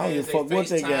and I don't give iPads. a fuck what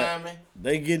they got. FaceTiming.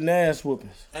 They getting ass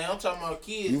whoopings. Hey, I'm talking about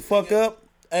kids. You fuck up,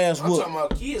 ass I'm talking whoop.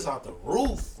 about kids out the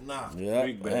roof now. Yeah,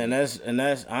 Big bag. and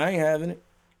that's I ain't having it.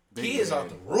 Kids out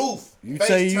the roof. You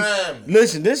say you FaceTime.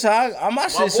 listen. This how my My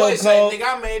shit boy so say, cold.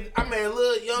 nigga, I made a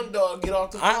little young dog get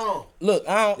off the phone. Look,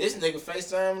 I don't. This nigga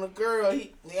FaceTime a girl.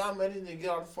 Nigga, I made this nigga get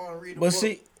off the phone and read a But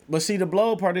book. see, the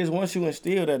blow part is once you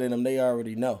instill that in them, they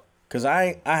already know. Cause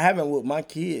I haven't with my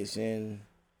kids, and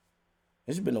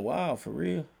it's been a while for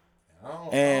real. I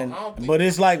don't think But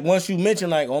it's like once you mention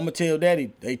like, oh, I'm gonna tell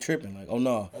daddy, they tripping like, oh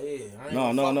no, Oh, yeah, I ain't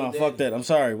no, gonna no, with fuck that. I'm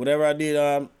sorry, whatever I did,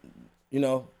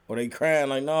 or they crying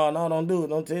like, no, don't do it,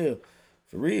 don't tell,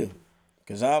 for real.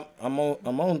 Cause I'm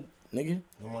on, nigga.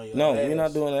 I'm on your No, ass. we're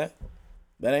not doing that.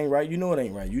 That ain't right. You know it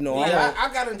ain't right. You know Yeah,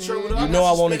 I got in trouble. You know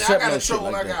I won't accept I got no in shit trouble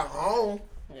when like I that. got home.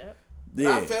 Yep.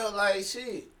 Yeah. I felt like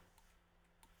shit.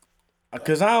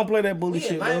 Cause I don't play that bully We in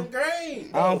shit, bro. 9th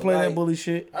grade. I don't play Like, that bully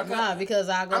shit. I got, Nah, because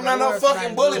I go I'm to not no work fucking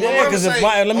Friday. bully. My Yeah, mama cause say-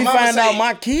 let me my mama find out say-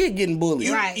 my kid getting bullied.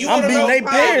 Right. You I'm wanna beating know their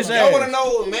parents' Y'all ass. want to know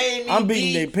what made me I'm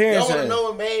beating their parents' Y'all want to ass. know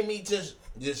what made me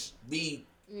just be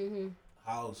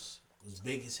house was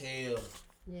big as hell.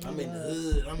 Yeah, I'm in the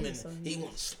hood. He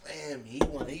want to slam me.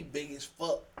 He big as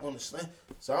fuck on the slam.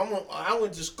 So I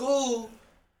went to school.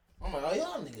 I'm like, oh,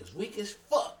 y'all niggas weak as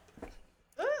fuck.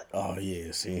 Oh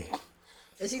yeah, see.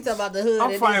 And she talking about the hood.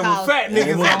 I'm in fighting this with house. fat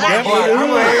niggas on my That's block. what-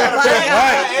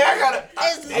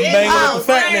 It's I'm banging with the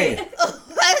fat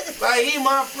nigga. Like he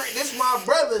my friend, this my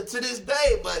brother to this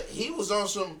day, but he was on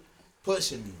some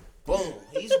pushing me. Boom.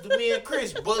 He's me and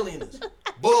Chris bullying us.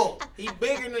 Boom. He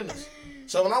bigger than us.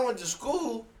 So when I went to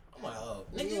school, I'm like, oh,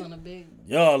 You nigga, on a big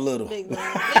Y'all man.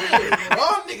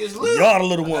 y'all niggas little. Y'all the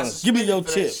little I got ones. Give me your suspended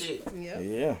for that chips. shit. Yep.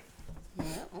 Yeah. Yeah,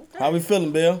 okay. How we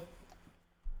feeling, Bill?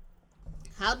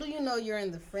 How do you know you're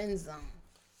in the friend zone?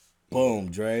 Boom,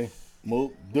 Dre.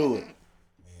 Mook, do it.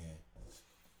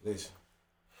 Listen.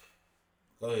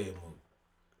 Go ahead,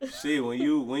 Mook. Shit, when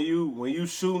you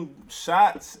shooting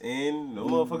shots and the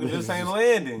motherfucker just ain't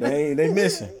landing. They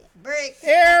missing. Brick.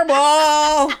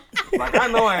 Airball. Like I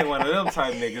know I ain't one of them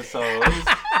type niggas, so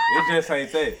it just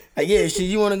ain't that. Yeah, shit.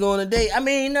 You want to go on a date? I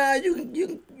mean, you can.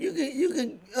 You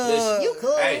could.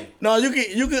 Hey, No, you can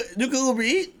Uber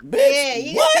Eat, bitch. Yeah,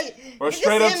 you what? Can, Or you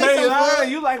straight can up send me tell you, some food.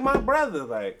 you like my brother,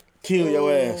 like Kill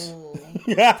your ass. Ooh,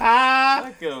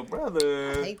 like your I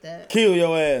brother. hate that. Kill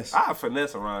your ass. I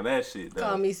finesse around that shit though.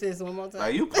 Call me sis one more time.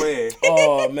 Like you playing.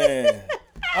 Oh man.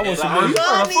 I want Like, some oh, you bitch.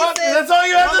 Call wanna me fuck? sis. That's all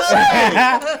you have to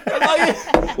say. That's all you.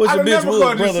 What's I your bitch never would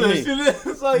called you brother me? sis.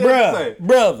 That's all you have to say.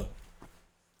 Brother.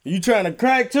 You trying to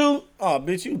crack too? Oh,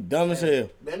 bitch, you dumb as hell.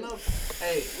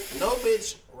 no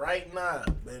bitch right now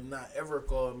better not ever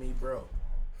call me bro.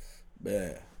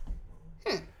 Bad.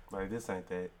 Like this ain't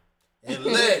that.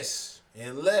 Unless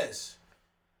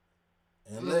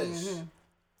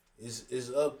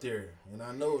it's up there, and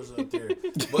I know it's up there.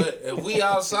 But if we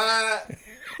outside,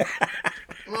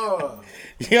 no,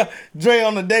 Yeah, Dre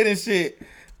on the dating shit.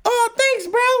 Oh, thanks,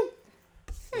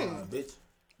 bro. bitch.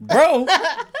 Bro,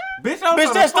 Bitch, I'm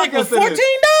bitch, trying that to fuck steak was us in this.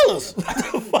 $14. What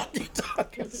the fuck you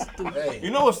talking? Hey, You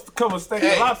know what's come with steak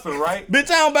and lobster, right? Bitch,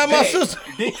 I don't buy my Hey. sister.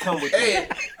 Dick come with hey,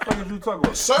 that. What are you talking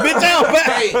about? certain, Bitch, I don't buy.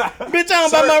 hey, Bitch, I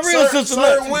don't buy my real sister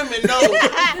certain lunch. women know.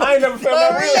 I ain't never found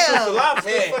that real real. sister lobster.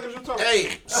 Hey, What the fuck is you talking about?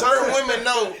 hey, certain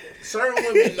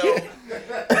women know.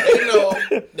 They know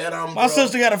that I'm. My bro.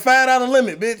 sister got a $5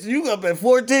 limit, bitch. You up at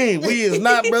 14. We is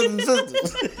not brothers and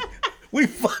sisters. We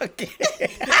fucking.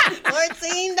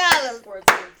 $14.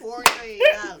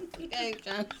 $14. Okay,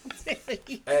 John.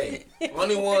 Hey,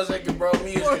 only ones that can bro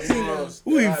me is the ones.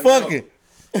 We that I fucking.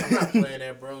 know. I'm not playing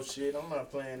that bro shit. I'm not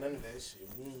playing none of that shit.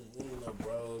 We ain't no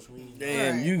bros. We ain't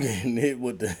Damn, Right. you getting hit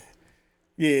with the.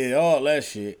 Yeah, all that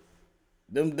shit.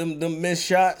 Them missed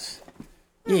shots.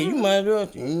 Yeah, you might as well.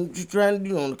 What you trying to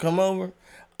do? Want to come over?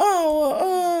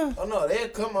 Oh no, they'll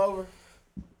come over.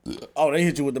 Oh, they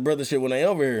hit you with the brother shit when they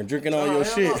over here drinking all your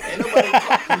hell shit. no.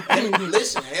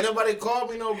 Ain't nobody called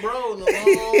me no bro. No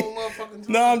motherfucking time.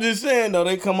 No, I'm just saying though,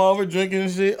 they come over drinking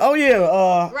and shit. Oh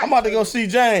yeah, I'm about to go see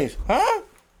James. Huh?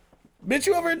 Bitch,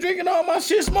 you over here drinking all my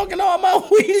shit, smoking all my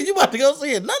weed. You about to go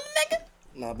see another nigga?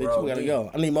 Nah, bitch, Bro, you gotta me.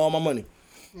 go. I need all my money.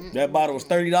 That bottle was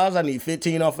 $30. I need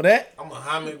 15 off of that. I'm a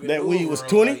Hamid That weed was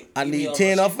maneuver, 20. like, I give me need all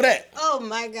 10 my off of that. Oh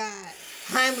my God.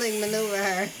 Heimlich maneuver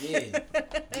her. shit.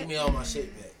 Yeah, give me all my shit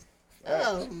back.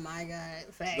 Oh my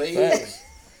God. Facts. But yeah,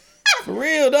 For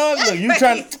real, dog. Look, you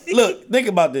trying to look. Think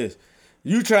about this.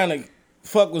 You trying to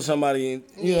fuck with somebody, and,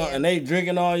 you know, Yeah. and they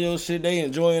drinking all your shit, they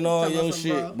enjoying all Talking about your some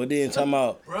shit, bro. but then talking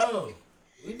about, bro,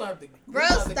 we about to. Bro,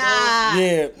 stop.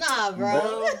 yeah, Nah,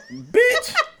 bro.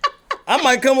 bitch. I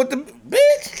might come with the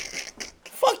bitch.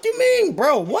 Fuck you mean,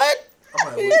 bro? What? I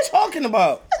What are you talking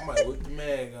about? might whip the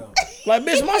mag out. Like,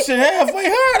 bitch, my shit halfway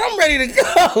hard. I'm ready to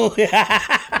go.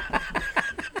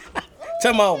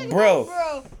 Talking about, bro.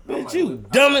 Bro. Bitch, you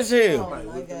dumb as hell. I might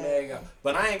my whip the God. mag out.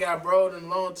 But I ain't got broed in a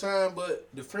long time. But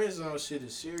the friend zone shit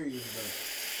is serious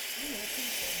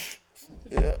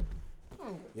though. Yeah.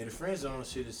 Yeah, the friend zone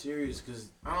shit is serious because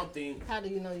I don't think. How do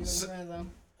you know you're in the friend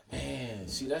zone? Man,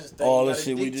 see that's the thing. All You the gotta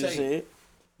shit we just dictate. said.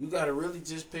 You gotta really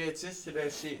just pay attention to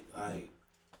that shit. Like,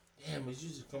 damn, is you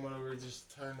just coming over and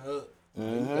just turn up? You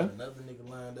got another nigga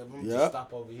lined up. I'm gonna Yup. just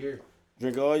stop over here.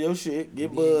 Drink all your shit, get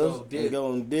And then go buzzed, dip. and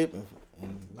go and dip.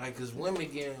 Like, cause women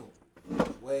getting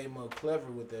way more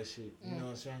clever with that shit. You know what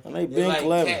I'm saying? And they been like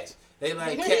clever. Cats. They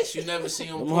like cats. You never see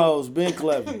them. Them hoes been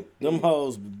clever. Them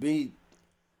hoes beat.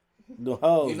 The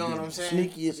hoes You know what be I'm saying?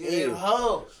 sneaky as Yeah, hell.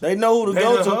 hoes. They know who to They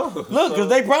go the to. hoes, Look, so cause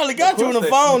they probably got you on the course they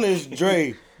phone. Is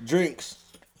Dre drinks,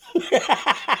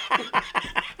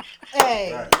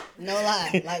 Hey, no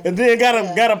lie. Like, and then got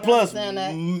a yeah, plus I understand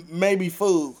that. maybe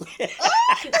food.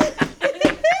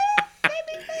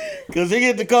 Cause he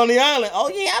get to Coney Island. Oh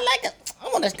yeah, I like it. I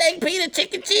want a steak, pita,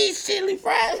 chicken, cheese, chili,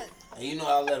 fries. And you know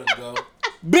I let them go.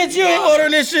 Bitch, you ain't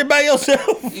ordering this shit by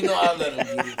yourself. You know I let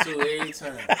him get it too every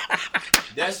time.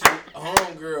 That's your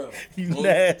homegirl. You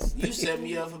nasty. You set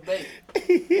me up for bait.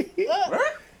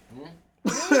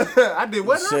 I did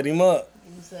what? Set him up.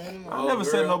 I never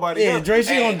said nobody Yeah, else. Dre,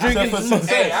 she gonna drink and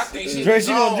Hey, I think she Dre, she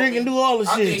gonna drink and do all the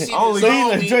shit. Only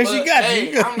Dre, she got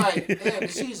hey, you. I'm like, damn,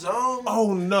 did she zone?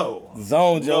 Oh no.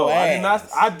 Zoned your No, I did not.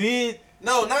 ass. I did.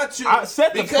 No, not you. I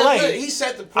set the because play. Look, he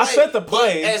set the play. I set the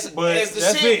play, As the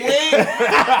that's shit it.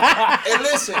 went, and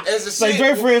listen, as the Say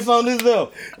shit Dre friends on this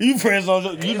though. You friends on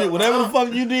you did whatever the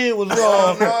fuck you did was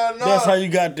wrong. No. That's how you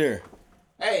got there.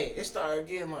 Hey, it started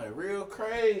getting like real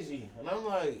crazy, and I'm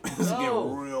like, It's getting yo,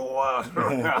 real wild.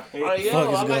 like, yo, Fuck is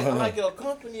I going on? like your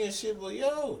company and shit, but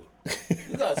yo,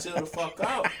 you gotta chill the fuck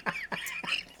out.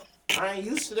 I ain't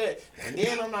used to that, and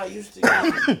then I'm not used to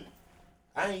getting,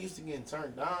 I ain't used to getting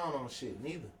turned down on shit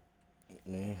neither.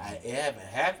 It haven't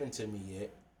happened to me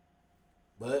yet,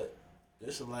 but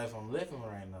this is the life I'm living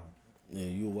right now. Yeah,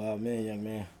 you a wild man, young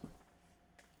man.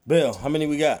 Bill, how many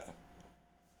we got?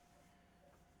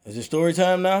 Is it story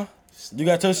time now? You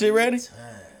got your shit ready?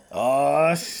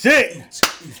 Oh shit!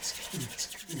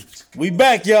 We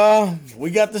back, y'all. We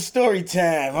got the story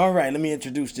time. All right, let me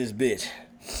introduce this bitch.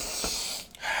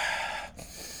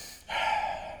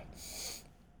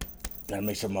 Gotta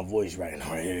make sure my voice right.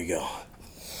 All right, here we go.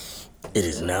 It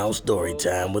is now story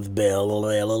time with Bell.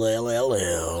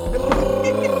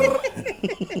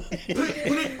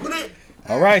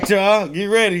 All right, y'all, get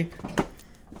ready.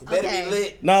 Better Okay. be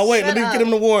lit. No, wait, Shut let me up. get him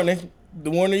the warning.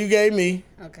 The warning you gave me.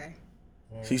 Okay.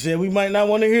 She said we might not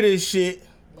want to hear this shit.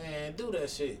 Man, do that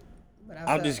shit. But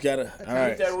I just gotta. All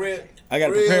right. That real, I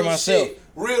gotta real prepare myself. Shit.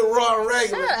 Real raw and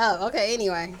regular. Shut up. Okay,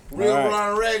 anyway. Real All right. raw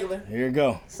and regular. Here you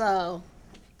go. So,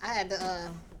 I had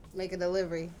to make a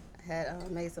delivery. I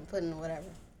had made some pudding or whatever.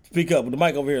 Speak up with the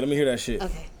mic over here. Let me hear that shit.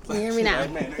 Okay. Can you hear me now?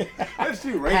 That's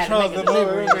you, Ray had to Charles. make a The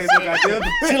delivery.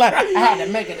 She like, I had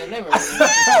to make a delivery.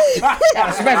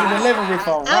 special delivery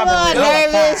for I'm all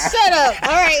nervous. Shut up. All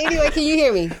right, anyway, can you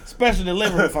hear me? Special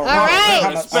delivery for All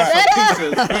right. Special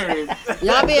pieces.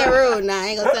 Y'all being rude now. I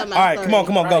ain't gonna tell my All right, story.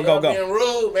 come on, go. Y'all being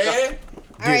rude, man.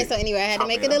 All right, so anyway, I had to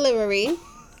make a delivery.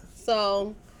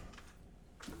 So,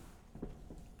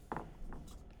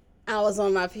 I was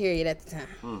on my period at the time.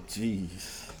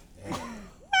 Jeez.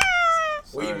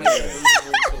 Where you made it?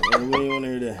 We ain't want to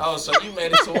hear that. Oh, so you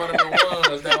made it to one of the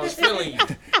ones that was feeling you.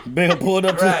 Bill pulled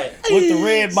up Right. with the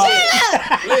red box.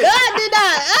 God did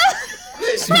not.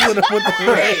 She pulled up with the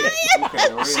red.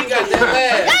 She got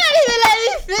that God didn't even let me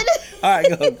finish. All right,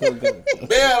 go.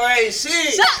 Bell ain't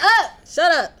shit.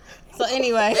 Shut up. So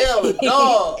anyway, Bell a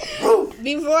dog.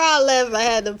 before I left, I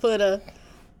had to put I'm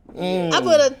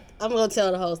gonna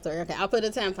tell the whole story. Okay, I put a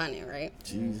tampon in, right?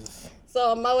 Jesus.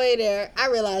 So on my way there, I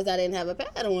realized I didn't have a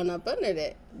pad on up under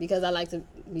that because I like to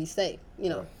be safe, you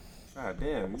know. God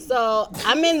damn. So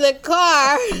I'm in the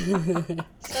car.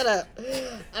 Shut up.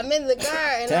 I'm in the car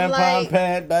and I'm Tampon, like,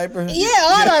 pad, diaper. yeah,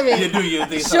 all of You it. do your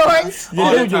thing. Shorts, You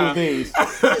all do the time. things.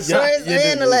 shorts, you do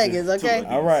and the do leggings. Okay.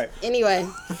 All right. Anyway,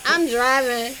 I'm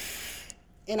driving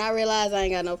and I realize I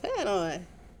ain't got no pad on,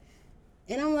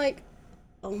 and I'm like,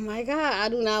 oh my God, I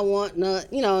do not want no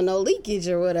leakage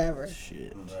or whatever.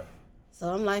 Shit. So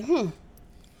I'm like,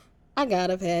 I got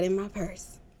a pad in my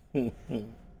purse.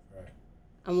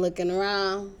 I'm looking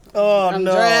around. Oh, I'm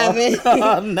no. driving.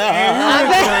 Oh, no.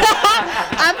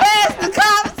 I passed the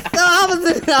cops, so I was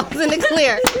in the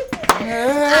clear. I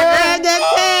grabbed that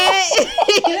pad,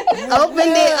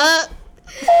 opened it up.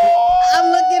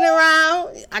 I'm looking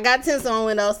around. I got tints on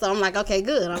windows, so I'm like, okay,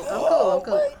 good. I'm cool.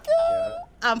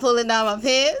 I'm pulling down my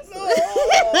pants.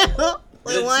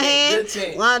 With Good one tint, hand, good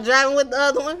tint. while I'm driving with the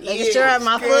other one, making Yeah, sure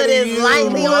my foot is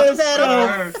lightly on the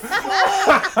pedal.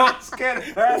 Scared of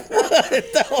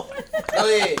Go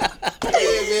ahead.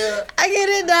 Yeah, I get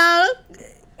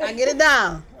it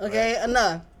down. Okay,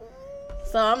 enough.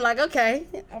 So I'm like, okay,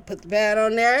 I put the pad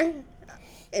on there,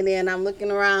 and then I'm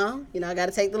looking around. You know, I got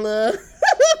to take the little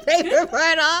paper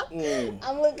right off.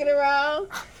 I'm looking around,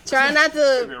 trying not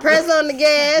to press on the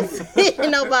gas, hit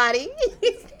nobody.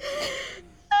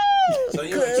 So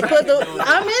you in traffic doing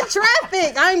I'm in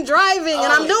traffic. I'm driving,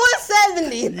 and I'm doing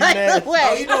 70. By the way,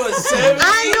 Oh, you doing 70?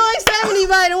 I'm doing 70.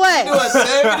 By the way, You doing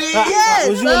 70? yes.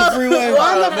 Was you on the freeway?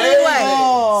 On the freeway.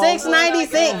 Oh.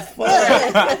 696. I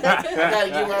gotta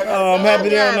get my. Oh, I'm happy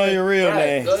they don't know your real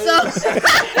name. Go ahead. So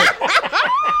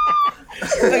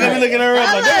They're gonna be looking her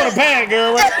up like, they want a pad,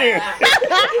 girl, right there.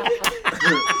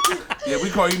 Yeah, we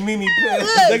call you Mimi Pet.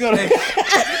 They're gonna.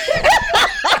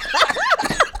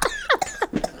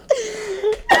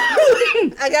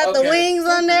 I got the wings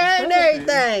on there and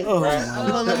everything. Oh,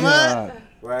 Pull them up.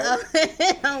 Right.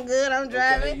 I'm good. I'm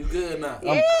driving. Okay, you good now?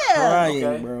 Yeah. Crying,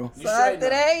 Okay. bro. You So straight after now?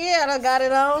 that, yeah, I got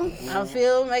it on. I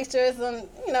feel, make sure it's in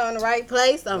the right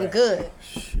place. I'm good.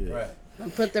 Shit. Right. I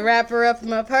put the wrapper up in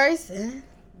my purse and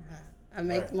I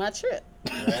make my trip.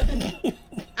 Right.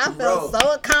 I felt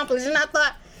so accomplished, and I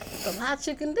thought, a lot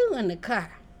you can do in the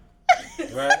car.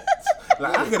 Right.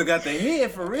 Like, I could have got the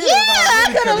head for real. Yeah, I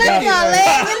could have lifted my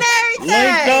leg and everything.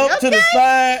 Linked up to the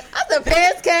side. The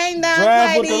pants came down Drive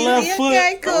quite with the easy. left foot.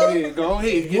 Okay, Go cool. ahead, go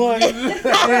ahead. Get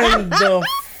What in the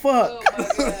fuck?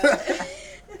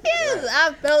 Yes,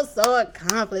 I felt so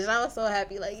accomplished. I was so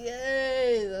happy. Like,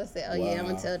 yes. I said, oh yeah, I'm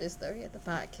gonna tell this story at the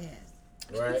podcast.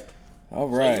 Right. All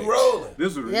right. You rolling.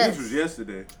 This was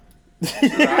yesterday.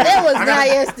 It was not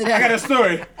yesterday. I got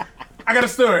a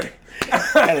story.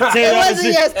 Gotta tell It y'all wasn't this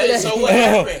shit. yesterday. Hey, so what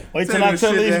happened? Wait till Tell I me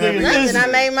tell shit these that niggas happened. this. Nothing.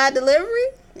 I made my delivery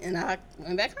and I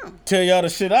went back home. Tell y'all the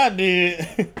shit I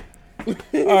did.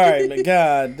 All right,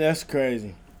 God, that's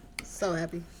crazy. So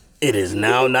happy. It is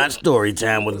now not story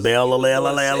time with Bell, the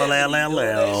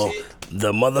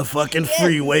motherfucking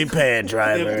freeway pad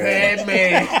driver. Bad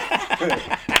man.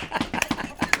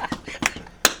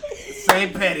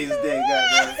 St. Patty's Day,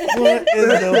 goddamn. What in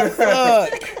the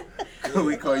fuck?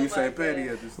 We call you St. Patty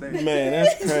at the station. Man,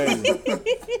 that's crazy.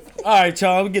 All right,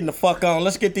 y'all, we're getting the fuck on.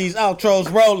 Let's get these outros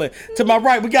rolling. To my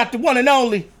right, we got the one and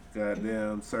only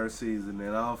Goddamn, Sir Season,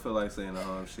 and I don't feel like saying the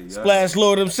harm shit. Y'all Splash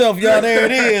Lord himself. Y'all, there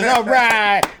it is. All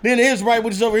right. Then his right,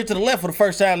 which is over here to the left for the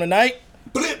first time tonight.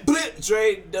 Blip, blip.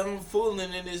 Dre done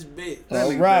fooling in this bitch. That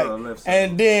All nigga right. on the left side.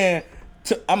 And then,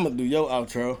 I'm going to do your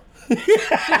outro. Oh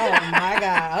my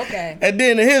God. Okay. And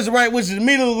then to his right, which is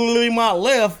immediately my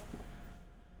left,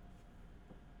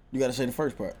 you got to say the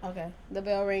first part. Okay. The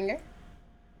bell ringer.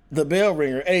 The bell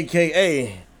ringer,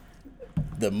 a.k.a.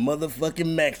 the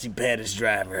motherfucking maxi padders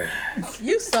driver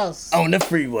You so on the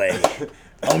freeway.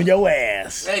 On your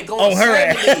ass. Hey, go on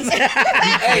her 70.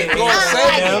 ass. Hey, go on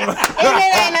 70. And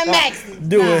it ain't a maxi.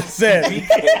 Doing 7.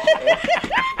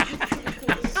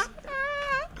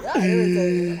 Y'all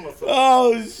irritated.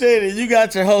 Oh, shit. And you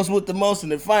got your host with the most,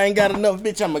 and if I ain't got enough,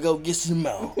 bitch, I'm going to go get some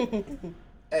more.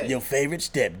 Hey. Your favorite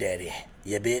stepdaddy.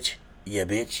 Yeah, bitch. Yeah,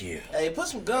 bitch, you. Hey, put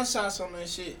some gunshots on that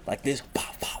shit. Like this. Pow,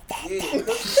 pow, pow. Yeah,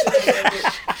 put some shit on that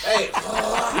bitch. Hey,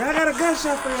 I got a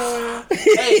gunshot for y'all.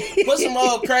 hey, put some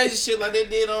old crazy shit like they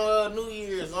did on New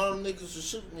Year's. All them niggas was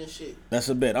shooting and shit. That's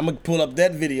a bet. I'm going to pull up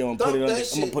that video and put it on. That I'm going to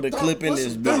shit. put a Dump- clip in put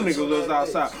this some Them bitch. dump- niggas was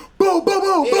outside. Boom, boom,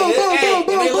 boom, Yeah, boom, hey, boom, and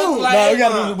boom, they boom, look boom. like-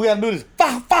 No, we gotta do this.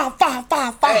 Pow, pow, pow,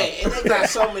 pow, pow. Hey, and they got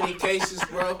so many cases,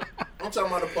 bro. I'm talking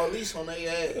about the police on their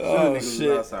ass. Oh, Them niggas was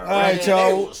shit. All outside. right, Man,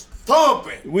 y'all. They was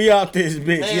thumping. We out this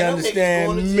bitch. Man, You them niggas understand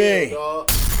going to me? jail,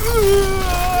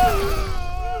 dog.